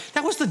I'm like,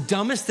 that was the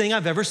dumbest thing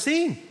I've ever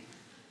seen.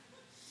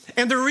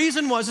 And the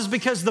reason is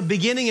because the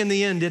beginning and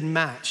the end didn't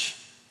match.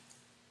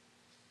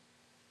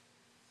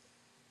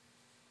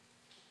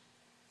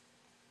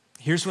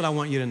 Here's what I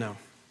want you to know.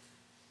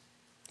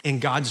 In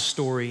God's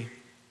story,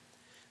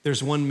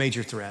 there's one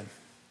major thread.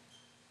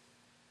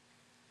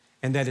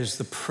 And that is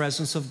the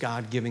presence of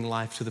God giving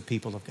life to the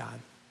people of God.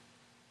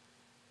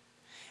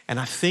 And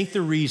I think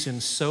the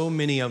reason so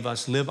many of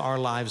us live our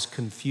lives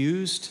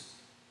confused,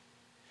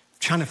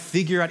 trying to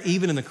figure out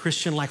even in the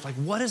Christian life, like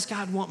what does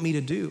God want me to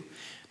do?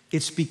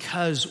 It's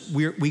because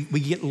we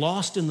get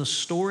lost in the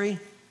story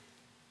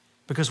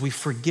because we've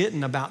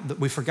forgotten about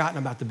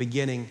the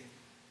beginning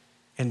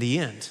and the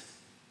end.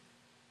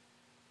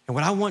 And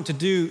what I want to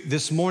do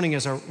this morning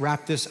as I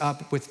wrap this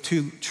up with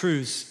 2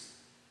 truths,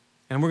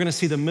 and we're gonna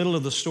see the middle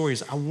of the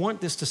stories, I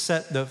want this to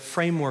set the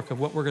framework of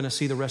what we're gonna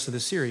see the rest of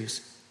this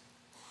series.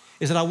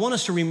 Is that I want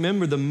us to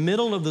remember the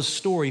middle of the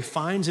story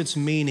finds its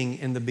meaning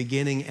in the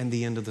beginning and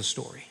the end of the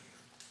story.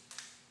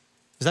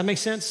 Does that make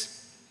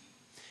sense?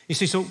 You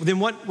see, so then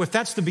what, if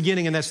that's the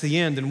beginning and that's the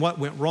end, then what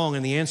went wrong?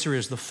 And the answer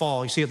is the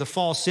fall. You see, at the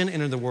fall, sin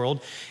entered the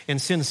world,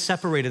 and sin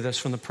separated us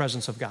from the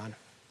presence of God.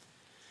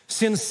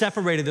 Sin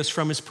separated us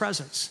from his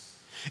presence.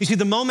 You see,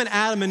 the moment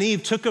Adam and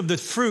Eve took of the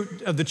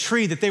fruit of the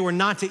tree that they were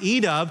not to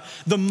eat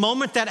of, the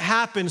moment that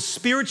happened,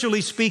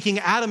 spiritually speaking,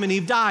 Adam and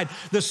Eve died.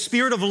 The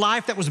spirit of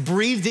life that was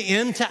breathed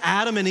into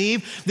Adam and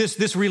Eve,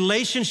 this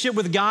relationship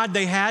with God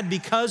they had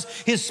because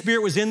his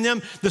spirit was in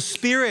them, the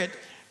spirit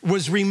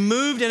was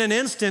removed in an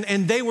instant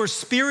and they were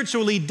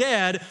spiritually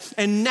dead.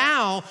 And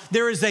now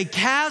there is a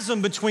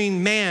chasm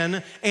between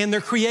man and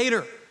their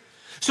creator.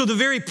 So the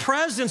very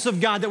presence of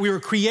God that we were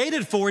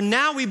created for,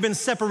 now we've been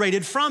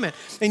separated from it.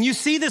 And you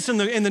see this in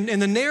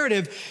the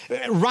narrative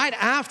right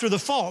after the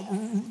fall.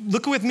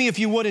 Look with me, if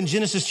you would, in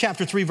Genesis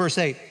chapter 3, verse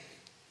 8.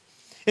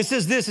 It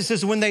says this, it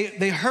says, when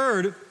they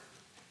heard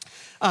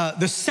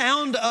the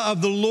sound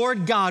of the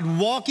Lord God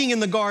walking in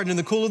the garden in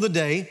the cool of the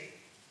day,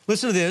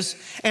 listen to this,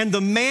 and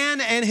the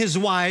man and his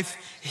wife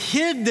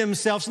hid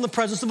themselves in the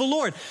presence of the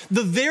Lord.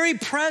 The very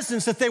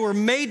presence that they were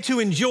made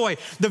to enjoy,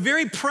 the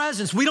very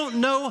presence, we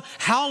don't know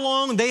how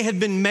long they had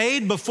been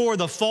made before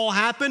the fall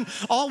happened.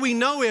 All we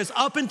know is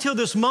up until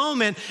this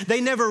moment,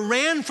 they never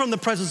ran from the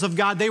presence of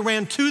God, they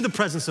ran to the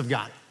presence of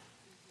God.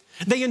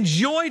 They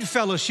enjoyed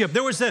fellowship.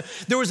 There was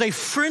a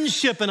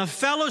friendship and a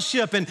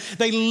fellowship, and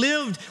they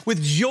lived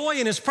with joy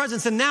in his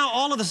presence. And now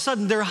all of a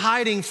sudden they're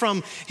hiding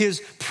from his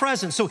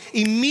presence. So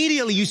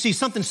immediately you see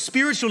something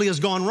spiritually has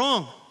gone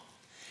wrong.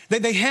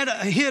 They had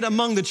hid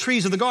among the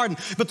trees of the garden.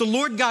 But the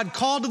Lord God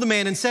called to the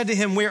man and said to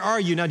him, where are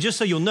you? Now, just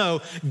so you'll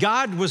know,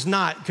 God was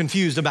not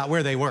confused about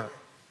where they were.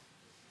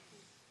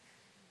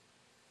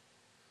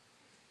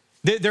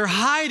 They're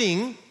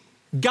hiding.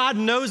 God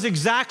knows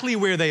exactly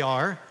where they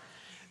are.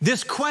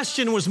 This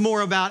question was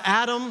more about,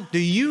 Adam, do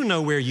you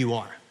know where you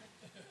are?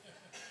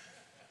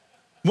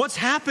 What's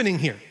happening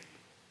here?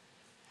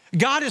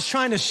 God is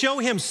trying to show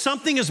him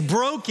something is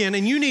broken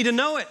and you need to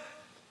know it.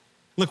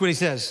 Look what he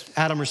says.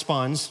 Adam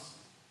responds.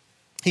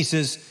 He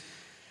says,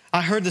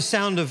 I heard the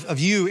sound of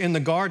you in the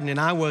garden and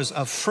I was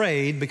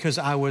afraid because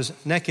I was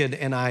naked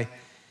and I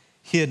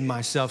hid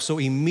myself. So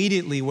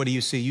immediately, what do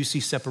you see? You see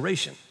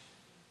separation.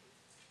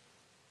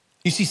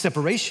 You see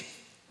separation.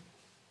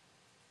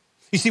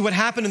 You see, what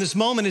happened in this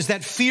moment is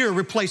that fear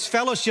replaced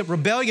fellowship,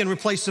 rebellion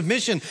replaced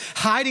submission,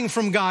 hiding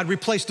from God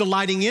replaced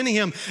delighting in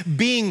him,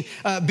 being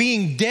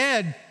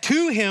dead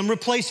to him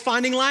replaced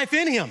finding life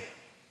in him.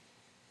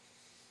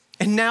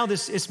 And now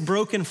it's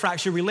broken,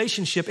 fractured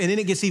relationship, and then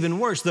it gets even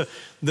worse.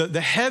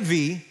 The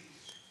heavy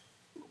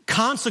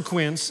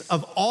consequence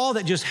of all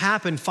that just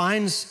happened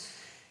finds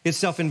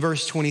itself in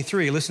verse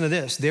 23. Listen to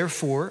this.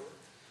 Therefore,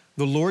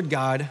 the Lord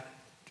God,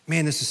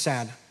 man, this is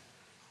sad,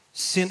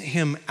 sent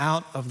him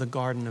out of the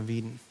Garden of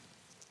Eden.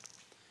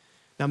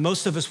 Now,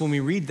 most of us, when we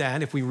read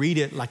that, if we read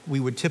it like we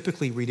would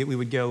typically read it, we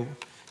would go,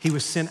 he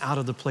was sent out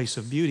of the place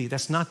of beauty.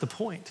 That's not the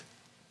point.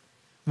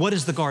 What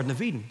is the Garden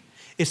of Eden?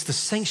 It's the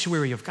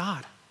sanctuary of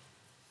God.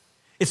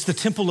 It's the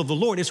temple of the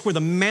Lord. It's where the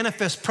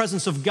manifest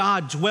presence of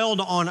God dwelled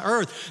on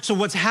earth. So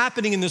what's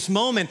happening in this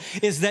moment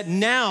is that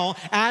now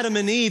Adam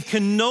and Eve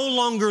can no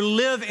longer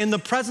live in the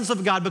presence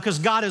of God because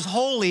God is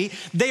holy.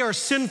 They are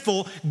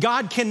sinful.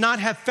 God cannot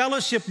have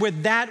fellowship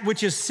with that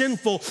which is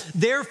sinful.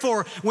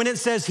 Therefore, when it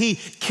says he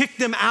kicked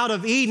them out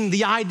of Eden,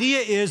 the idea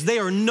is they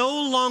are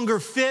no longer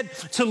fit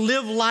to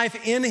live life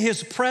in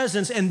his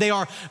presence and they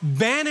are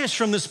banished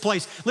from this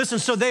place. Listen,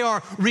 so they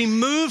are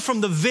removed from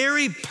the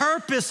very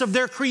purpose of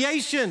their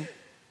creation.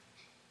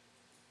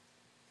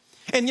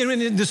 And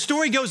the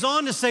story goes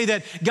on to say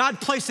that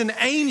God placed an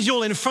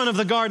angel in front of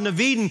the Garden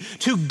of Eden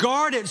to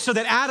guard it so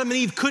that Adam and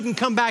Eve couldn't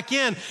come back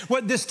in.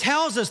 What this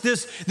tells us,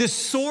 this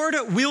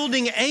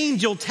sword-wielding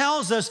angel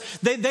tells us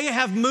that they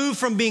have moved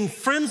from being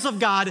friends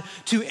of God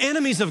to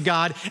enemies of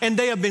God, and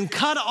they have been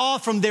cut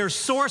off from their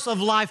source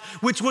of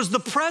life, which was the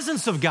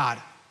presence of God.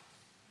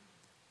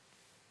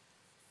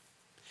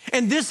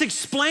 And this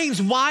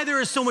explains why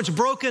there is so much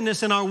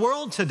brokenness in our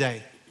world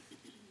today.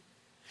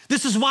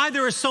 This is why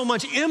there is so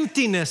much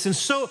emptiness and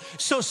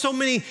so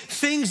many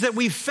things that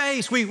we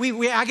face.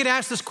 I get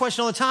asked this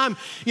question all the time,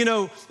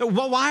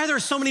 why are there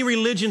so many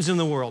religions in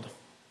the world?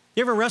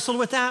 You ever wrestled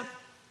with that?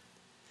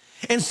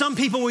 And some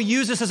people will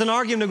use this as an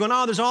argument of going,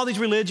 oh, there's all these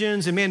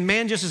religions and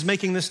man just is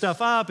making this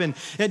stuff up and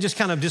it just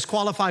kind of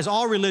disqualifies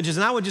all religions.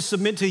 And I would just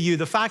submit to you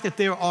the fact that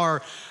there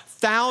are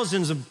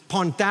thousands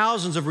upon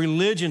thousands of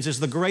religions is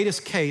the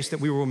greatest case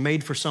that we were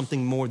made for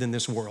something more than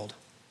this world.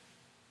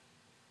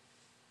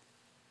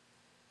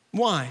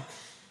 Why?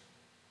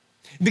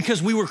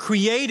 Because we were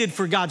created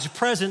for God's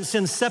presence.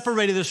 Sin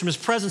separated us from his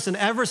presence. And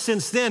ever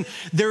since then,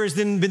 there has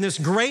been this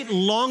great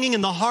longing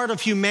in the heart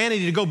of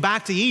humanity to go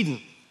back to Eden.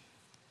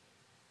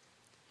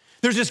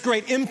 There's this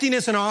great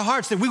emptiness in our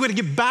hearts that we would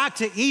get back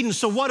to Eden.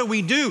 So what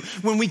do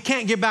when we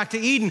can't get back to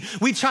Eden?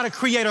 We try to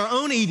create our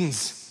own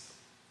Edens.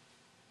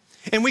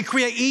 And we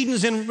create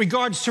Edens in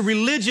regards to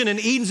religion, and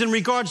Edens in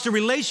regards to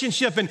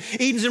relationship, and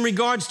Edens in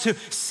regards to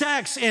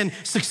sex and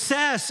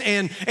success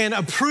and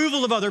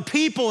approval of other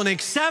people and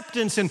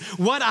acceptance and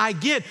what I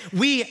get.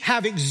 We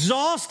have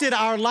exhausted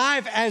our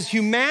life as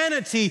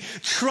humanity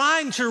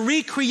trying to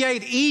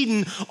recreate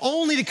Eden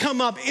only to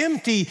come up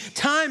empty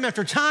time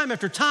after time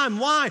after time.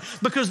 Why?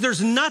 Because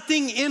there's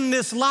nothing in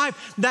this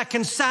life that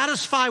can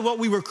satisfy what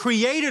we were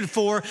created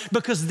for,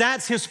 because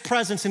that's His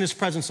presence and His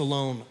presence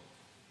alone.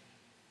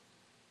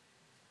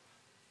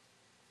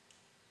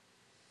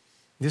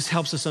 This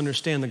helps us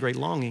understand the great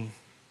longing.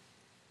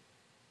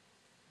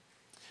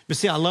 But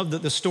see, I love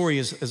that the story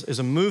is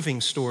a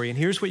moving story. And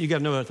here's what you got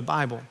to know about the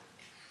Bible.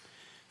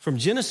 From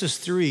Genesis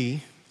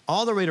 3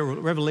 all the way to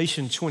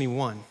Revelation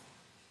 21.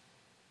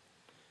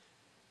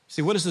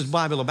 See, what is this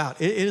Bible about?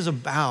 It is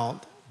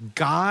about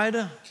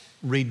God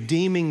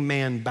redeeming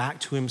man back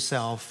to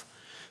Himself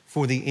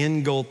for the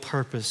end goal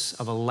purpose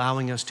of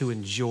allowing us to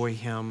enjoy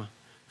Him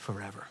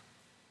forever.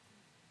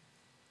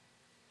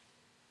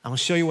 I'm going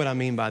to show you what I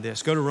mean by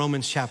this. Go to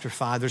Romans chapter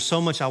 5. There's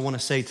so much I want to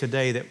say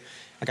today that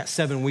I got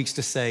 7 weeks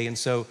to say, and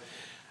so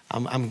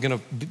I'm going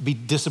to be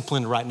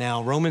disciplined right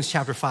now. Romans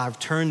chapter 5,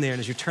 turn there, and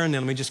as you turn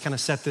there, let me just kind of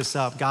set this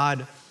up.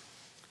 God,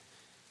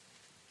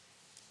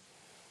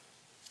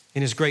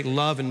 in His great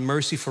love and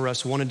mercy for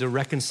us, wanted to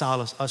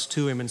reconcile us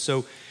to Him, and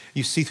so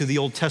you see through the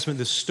Old Testament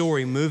this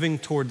story moving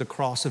toward the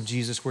cross of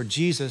Jesus, where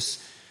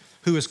Jesus,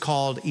 who is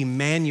called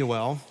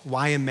Emmanuel,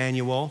 why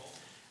Emmanuel?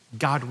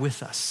 God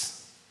with us.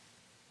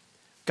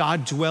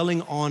 God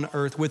dwelling on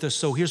earth with us.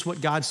 So here's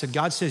what God said.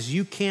 God says,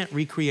 you can't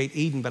recreate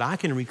Eden, but I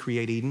can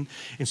recreate Eden.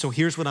 And so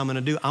here's what I'm going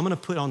to do. I'm going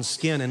to put on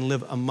skin and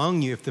live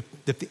among you. If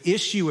the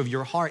issue of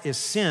your heart is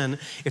sin,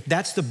 if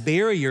that's the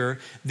barrier,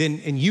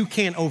 then and you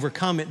can't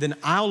overcome it, then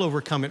I'll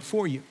overcome it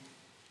for you.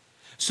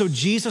 So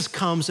Jesus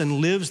comes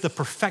and lives the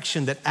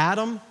perfection that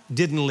Adam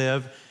didn't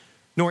live,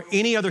 nor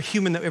any other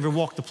human that ever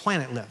walked the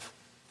planet live.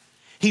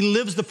 He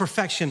lives the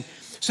perfection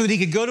so that He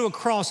could go to a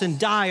cross and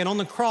die. And on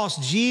the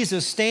cross,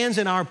 Jesus stands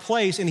in our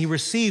place and He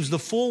receives the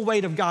full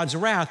weight of God's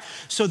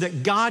wrath so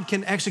that God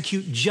can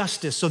execute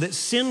justice, so that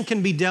sin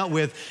can be dealt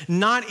with,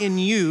 not in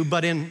you,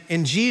 but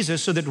in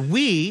Jesus, so that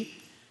we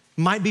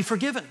might be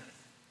forgiven.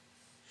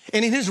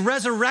 And in His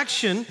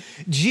resurrection,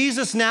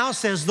 Jesus now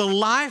says, the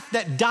life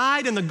that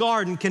died in the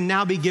garden can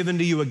now be given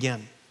to you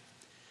again.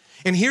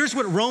 And here's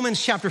what Romans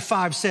chapter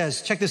 5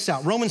 says. Check this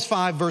out. Romans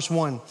 5 verse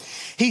 1.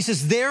 He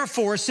says,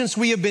 therefore, since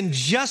we have been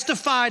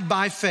justified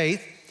by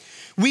faith,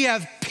 we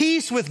have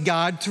peace with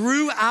God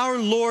through our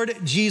Lord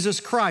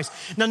Jesus Christ.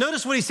 Now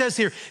notice what he says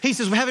here. He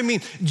says, having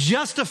been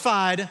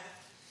justified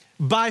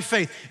by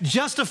faith.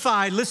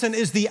 Justified, listen,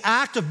 is the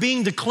act of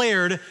being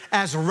declared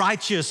as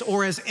righteous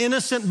or as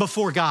innocent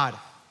before God.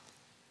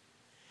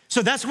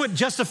 So that's what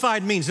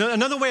justified means.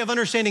 Another way of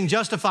understanding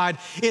justified,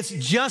 it's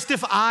just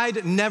if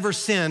I'd never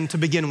sinned to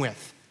begin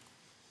with.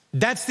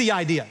 That's the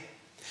idea.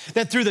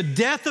 That through the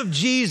death of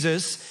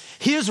Jesus,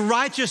 His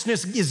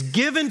righteousness is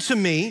given to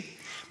me,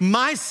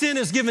 my sin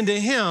is given to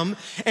Him,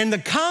 and the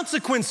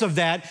consequence of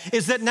that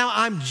is that now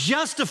I'm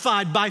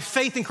justified by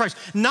faith in Christ,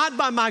 not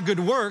by my good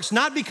works,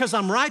 not because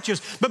I'm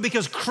righteous, but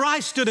because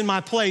Christ stood in my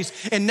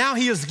place, and now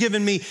He has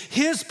given me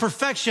His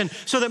perfection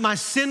so that my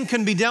sin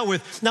can be dealt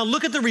with. Now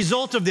look at the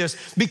result of this.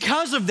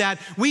 Because of that,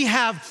 we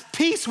have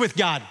peace with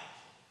God.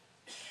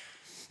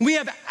 We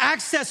have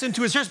access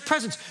into His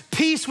presence,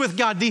 peace with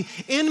God, the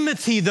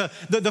enmity, the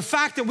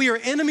fact that we are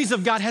enemies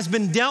of God has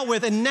been dealt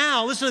with. And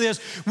now, listen to this,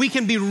 we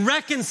can be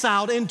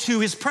reconciled into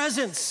His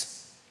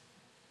presence.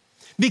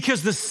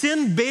 Because the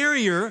sin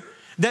barrier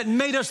that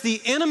made us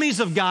the enemies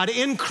of God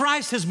in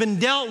Christ has been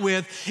dealt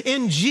with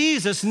in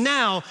Jesus.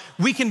 Now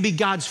we can be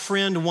God's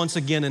friend once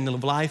again and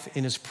live life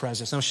in His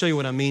presence. And I'll show you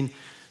what I mean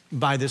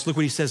by this. Look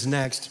what he says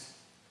next.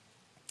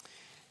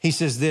 He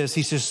says this,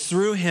 he says,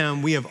 through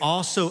Him we have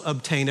also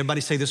obtained,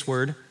 everybody say this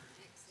word,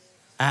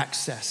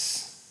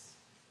 access.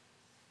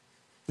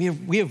 We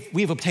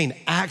have obtained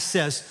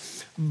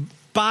access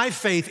by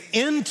faith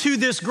into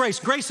this grace.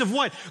 Grace of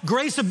what?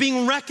 Grace of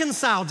being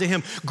reconciled to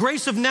Him.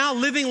 Grace of now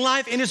living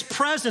life in His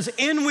presence,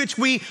 in which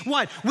we,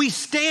 what? We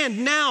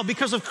stand now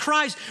because of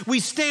Christ. We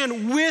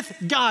stand with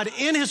God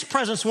in His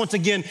presence once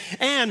again,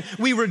 and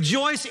we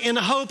rejoice in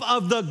hope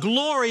of the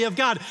glory of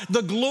God.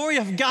 The glory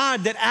of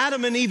God that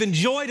Adam and Eve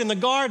enjoyed in the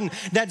garden,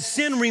 that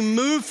sin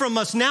removed from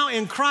us now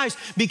in Christ.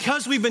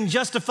 Because we've been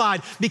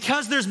justified,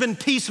 because there's been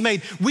peace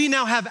made, we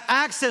now have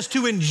access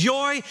to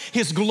enjoy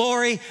His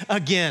glory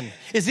again.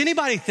 Is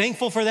anybody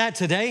thankful for that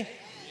today? Yes.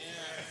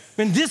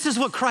 And this is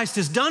what Christ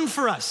has done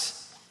for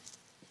us.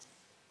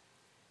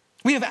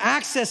 We have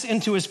access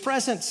into His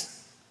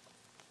presence.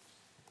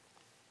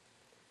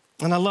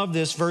 And I love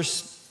this,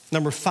 verse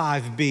number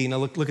 5b. Now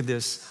look at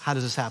this. How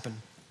does this happen?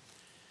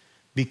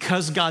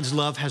 Because God's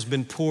love has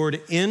been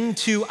poured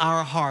into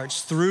our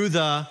hearts through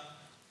the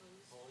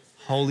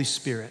Holy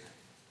Spirit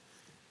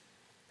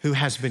who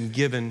has been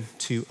given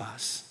to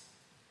us.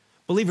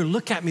 Believer,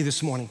 look at me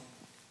this morning.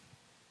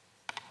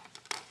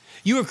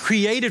 You are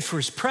created for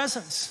His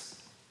presence.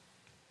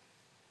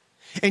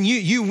 And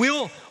you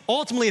will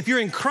ultimately, if you're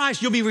in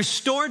Christ, you'll be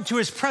restored to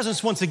his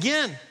presence once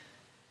again.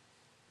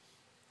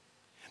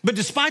 But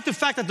despite the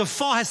fact that the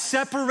fall has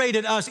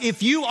separated us,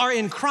 if you are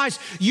in Christ,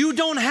 you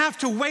don't have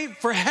to wait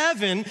for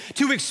heaven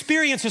to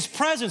experience his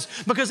presence.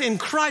 Because in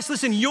Christ,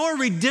 listen, your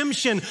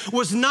redemption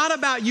was not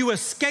about you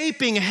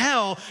escaping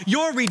hell.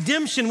 Your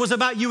redemption was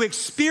about you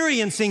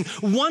experiencing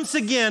once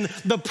again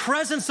the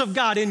presence of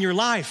God in your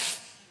life.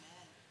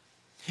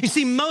 You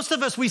see, most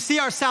of us, we see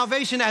our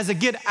salvation as a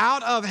get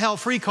out of hell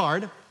free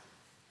card,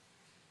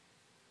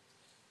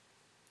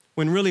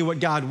 when really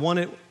what God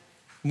wanted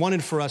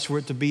for us were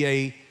it to be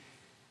a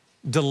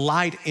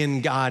delight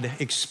in God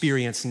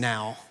experience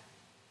now.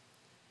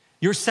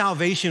 Your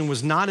salvation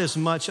was not as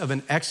much of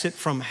an exit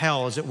from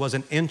hell as it was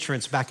an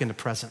entrance back into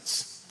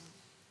presence.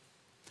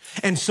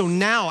 And so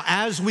now,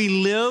 as we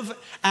live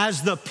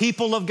as the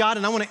people of God,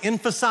 and I want to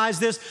emphasize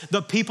this,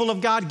 the people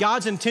of God,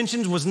 God's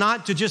intentions was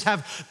not to just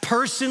have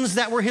persons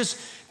that were his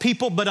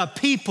people, but a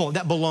people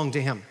that belonged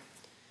to him.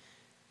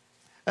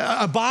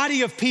 A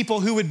body of people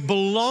who would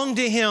belong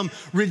to him,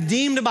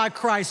 redeemed by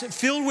Christ,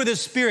 filled with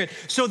his Spirit,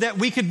 so that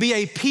we could be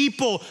a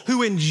people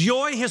who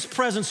enjoy his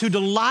presence, who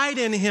delight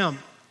in him.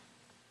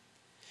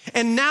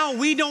 And now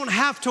we don't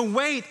have to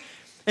wait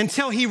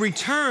until he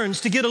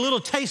returns to get a little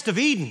taste of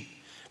Eden.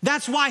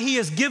 That's why he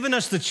has given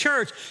us the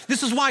church.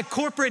 This is why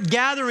corporate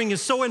gathering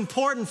is so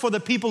important for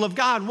the people of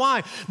God.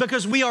 Why?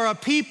 Because we are a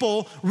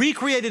people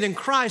recreated in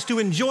Christ to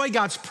enjoy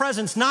God's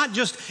presence, not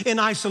just in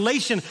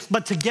isolation,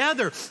 but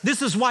together.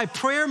 This is why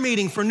prayer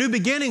meeting for New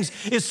Beginnings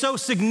is so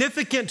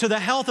significant to the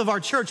health of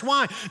our church.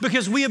 Why?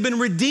 Because we have been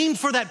redeemed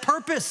for that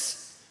purpose.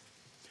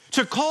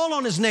 To call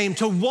on his name,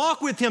 to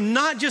walk with him,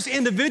 not just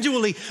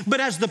individually, but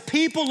as the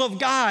people of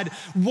God,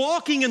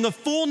 walking in the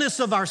fullness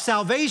of our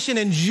salvation,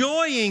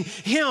 enjoying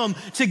him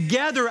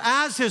together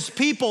as his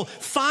people,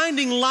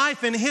 finding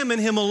life in him and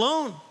him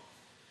alone.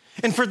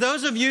 And for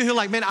those of you who are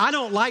like, man, I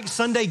don't like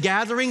Sunday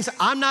gatherings,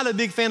 I'm not a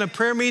big fan of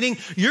prayer meeting,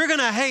 you're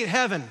gonna hate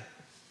heaven.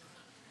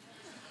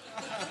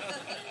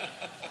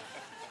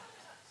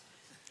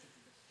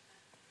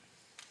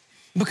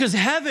 Because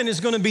heaven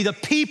is gonna be the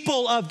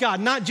people of God,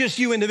 not just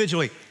you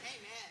individually.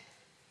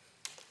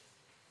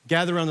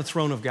 Gather around the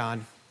throne of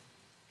God,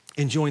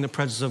 enjoying the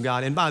presence of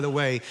God. And by the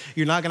way,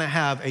 you're not gonna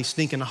have a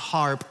stinking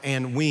harp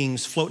and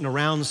wings floating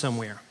around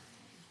somewhere.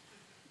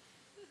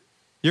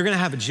 You're gonna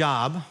have a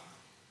job,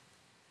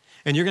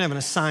 and you're gonna have an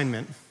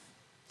assignment,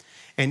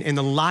 and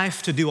the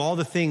life to do all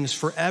the things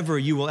forever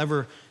you will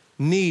ever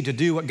need to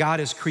do what God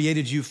has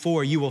created you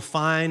for, you will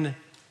find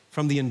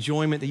from the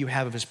enjoyment that you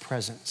have of his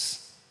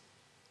presence.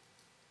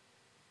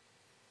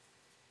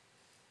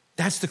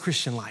 That's the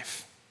Christian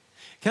life.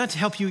 Can I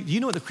help you? You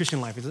know what the Christian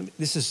life is?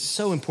 This is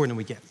so important that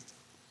we get.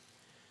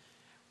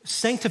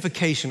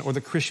 Sanctification, or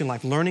the Christian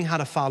life, learning how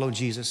to follow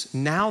Jesus,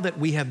 now that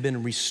we have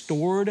been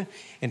restored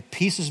and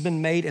peace has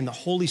been made and the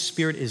Holy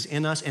Spirit is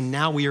in us and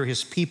now we are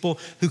his people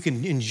who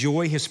can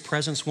enjoy his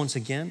presence once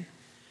again,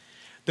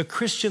 the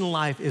Christian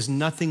life is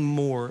nothing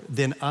more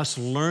than us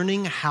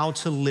learning how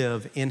to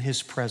live in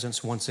his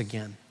presence once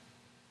again.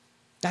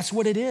 That's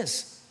what it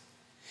is.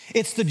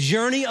 It's the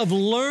journey of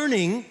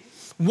learning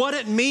what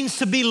it means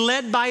to be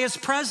led by his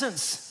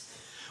presence,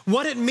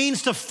 what it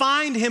means to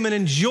find him and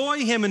enjoy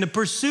him and to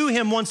pursue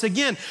him once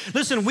again.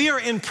 Listen, we are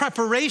in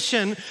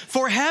preparation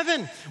for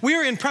heaven. We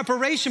are in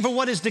preparation for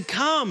what is to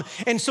come.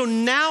 And so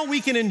now we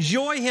can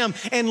enjoy him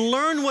and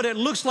learn what it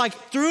looks like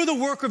through the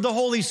work of the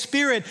Holy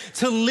Spirit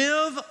to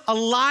live a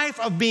life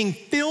of being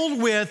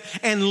filled with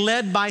and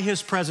led by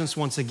his presence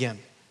once again.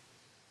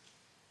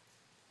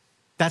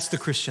 That's the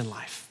Christian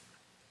life.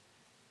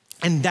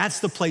 And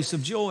that's the place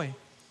of joy.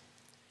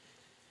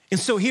 And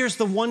so here's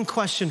the one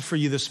question for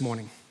you this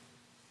morning.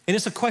 And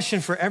it's a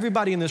question for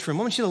everybody in this room.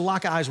 I want you to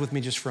lock eyes with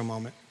me just for a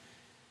moment.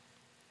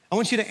 I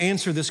want you to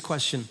answer this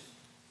question.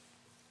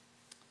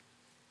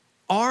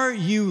 Are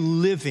you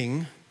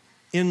living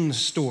in the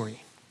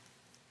story?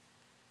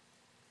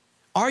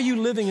 Are you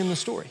living in the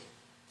story?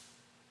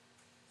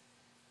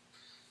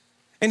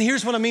 And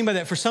here's what I mean by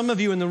that. For some of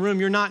you in the room,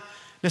 you're not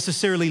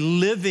necessarily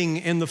living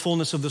in the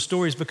fullness of the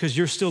stories because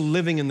you're still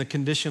living in the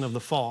condition of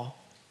the fall.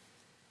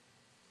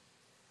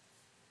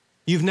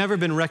 You've never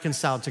been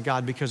reconciled to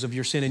God because of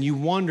your sin, and you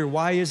wonder,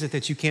 why is it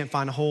that you can't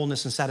find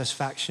wholeness and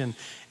satisfaction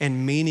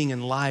and meaning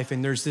in life?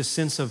 And there's this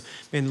sense of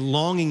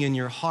longing in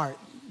your heart.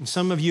 And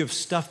some of you have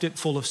stuffed it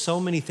full of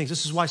so many things.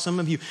 This is why some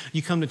of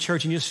you come to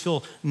church and you just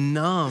feel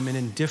numb and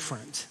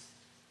indifferent.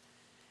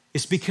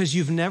 It's because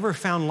you've never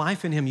found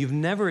life in him. You've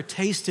never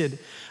tasted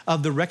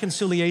of the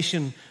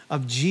reconciliation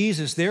of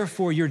Jesus.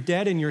 Therefore, you're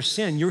dead in your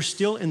sin. You're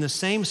still in the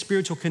same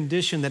spiritual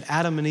condition that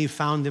Adam and Eve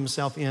found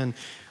themselves in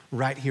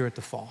right here at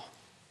the fall.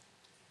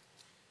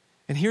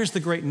 And here's the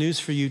great news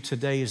for you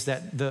today is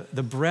that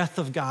the breath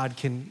of God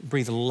can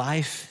breathe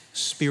life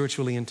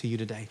spiritually into you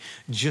today,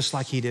 just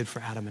like he did for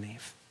Adam and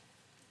Eve.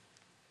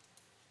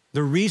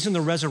 The reason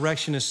the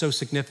resurrection is so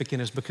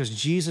significant is because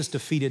Jesus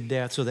defeated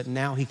death so that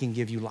now he can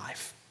give you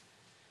life.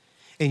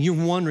 and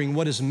you're wondering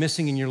what is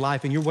missing in your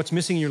life, and what's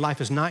missing in your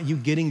life is not you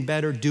getting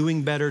better,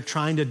 doing better,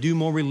 trying to do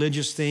more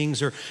religious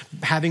things or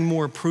having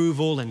more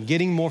approval and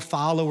getting more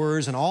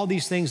followers and all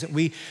these things that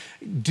we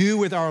do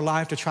with our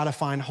life to try to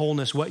find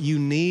wholeness. What you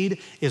need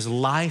is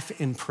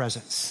life in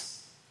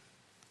presence.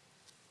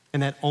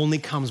 And that only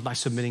comes by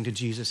submitting to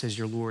Jesus as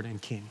your Lord and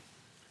King.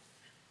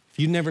 If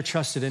you never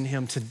trusted in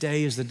him,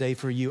 today is the day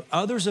for you.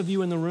 Others of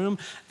you in the room,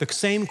 the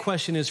same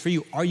question is for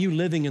you. Are you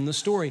living in the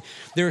story?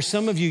 There are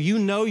some of you, you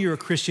know you're a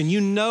Christian.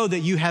 You know that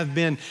you have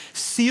been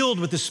sealed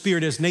with the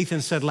Spirit, as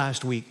Nathan said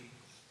last week.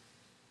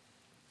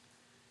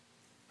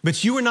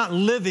 But you are not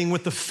living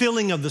with the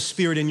filling of the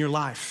Spirit in your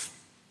life.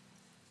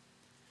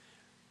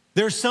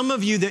 There are some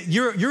of you that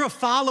you're a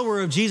follower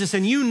of Jesus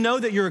and you know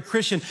that you're a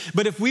Christian,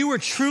 but if we were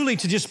truly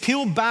to just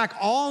peel back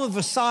all of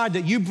the side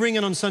that you bring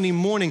in on Sunday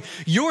morning,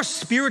 you're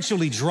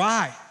spiritually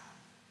dry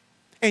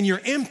and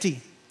you're empty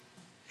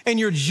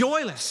and you're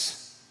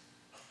joyless.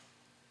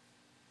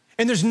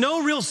 And there's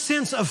no real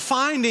sense of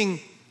finding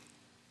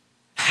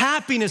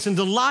happiness and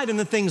delight in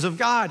the things of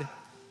God.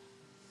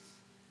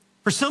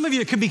 For some of you,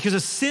 it could be because a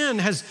sin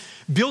has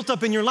built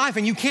up in your life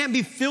and you can't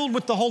be filled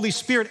with the Holy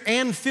Spirit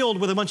and filled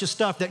with a bunch of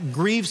stuff that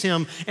grieves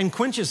him and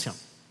quenches him.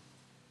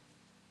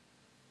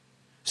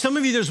 Some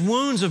of you, there's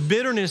wounds of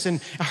bitterness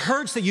and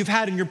hurts that you've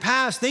had in your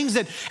past, things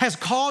that has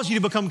caused you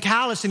to become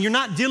callous and you're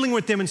not dealing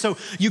with them. And so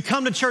you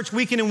come to church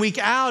week in and week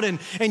out and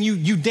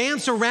you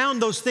dance around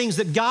those things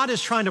that God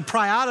is trying to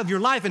pry out of your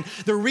life. And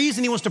the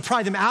reason he wants to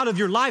pry them out of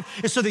your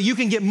life is so that you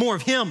can get more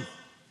of him.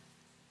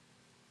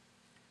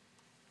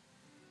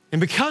 And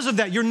because of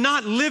that, you're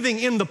not living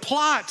in the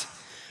plot.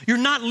 You're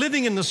not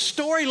living in the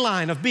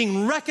storyline of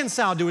being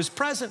reconciled to his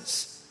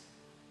presence.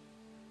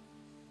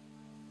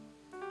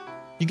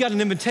 You got an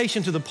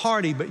invitation to the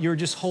party, but you're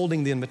just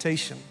holding the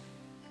invitation.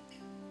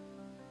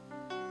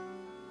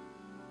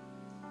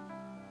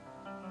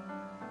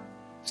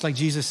 It's like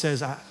Jesus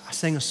says, I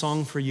sang a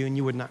song for you and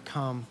you would not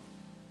come.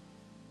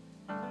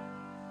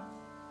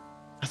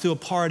 I threw a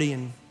party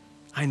and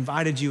I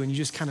invited you and you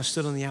just kind of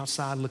stood on the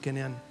outside looking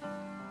in.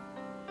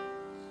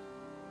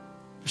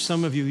 For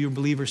some of you, you're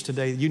believers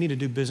today, you need to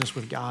do business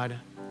with God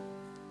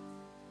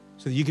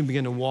so that you can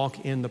begin to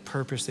walk in the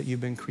purpose that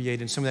you've been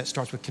created. Some of that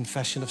starts with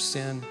confession of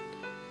sin,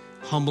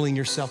 humbling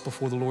yourself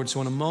before the Lord.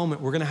 So in a moment,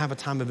 we're gonna have a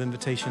time of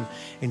invitation.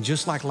 And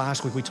just like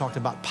last week, we talked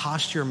about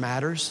posture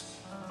matters.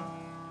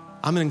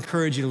 I'm gonna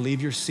encourage you to leave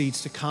your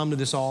seats, to come to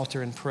this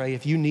altar and pray.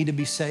 If you need to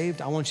be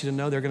saved, I want you to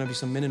know there are gonna be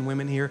some men and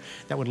women here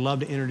that would love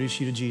to introduce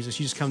you to Jesus.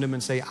 You just come to them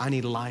and say, I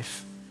need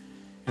life.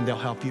 And they'll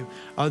help you.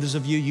 Others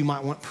of you, you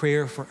might want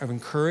prayer of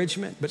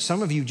encouragement, but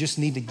some of you just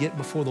need to get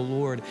before the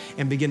Lord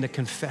and begin to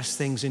confess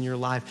things in your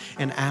life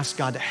and ask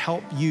God to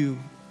help you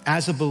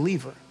as a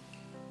believer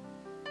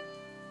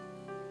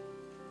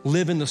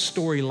live in the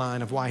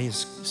storyline of why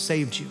he's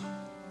saved you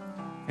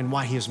and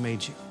why he has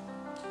made you.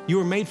 You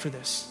were made for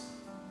this.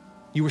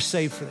 You were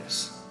saved for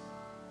this.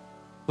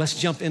 Let's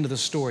jump into the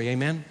story,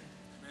 amen?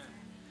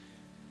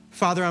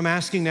 Father, I'm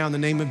asking now in the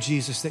name of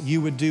Jesus that you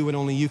would do what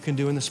only you can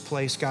do in this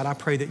place. God, I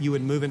pray that you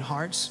would move in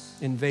hearts,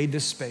 invade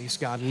this space.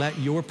 God, let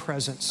your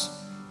presence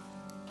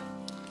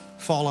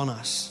fall on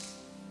us.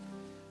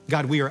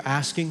 God, we are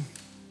asking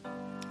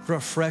for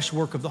a fresh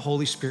work of the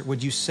Holy Spirit.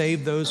 Would you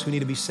save those who need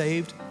to be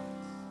saved?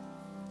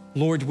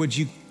 Lord, would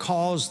you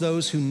cause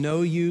those who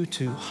know you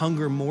to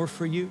hunger more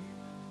for you?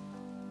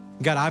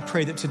 God, I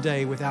pray that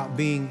today, without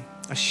being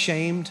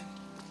ashamed,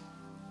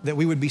 that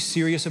we would be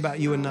serious about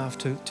you enough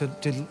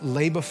to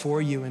lay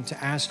before you and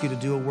to ask you to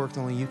do a work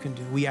that only you can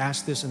do. We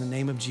ask this in the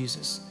name of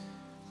Jesus.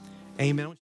 Amen.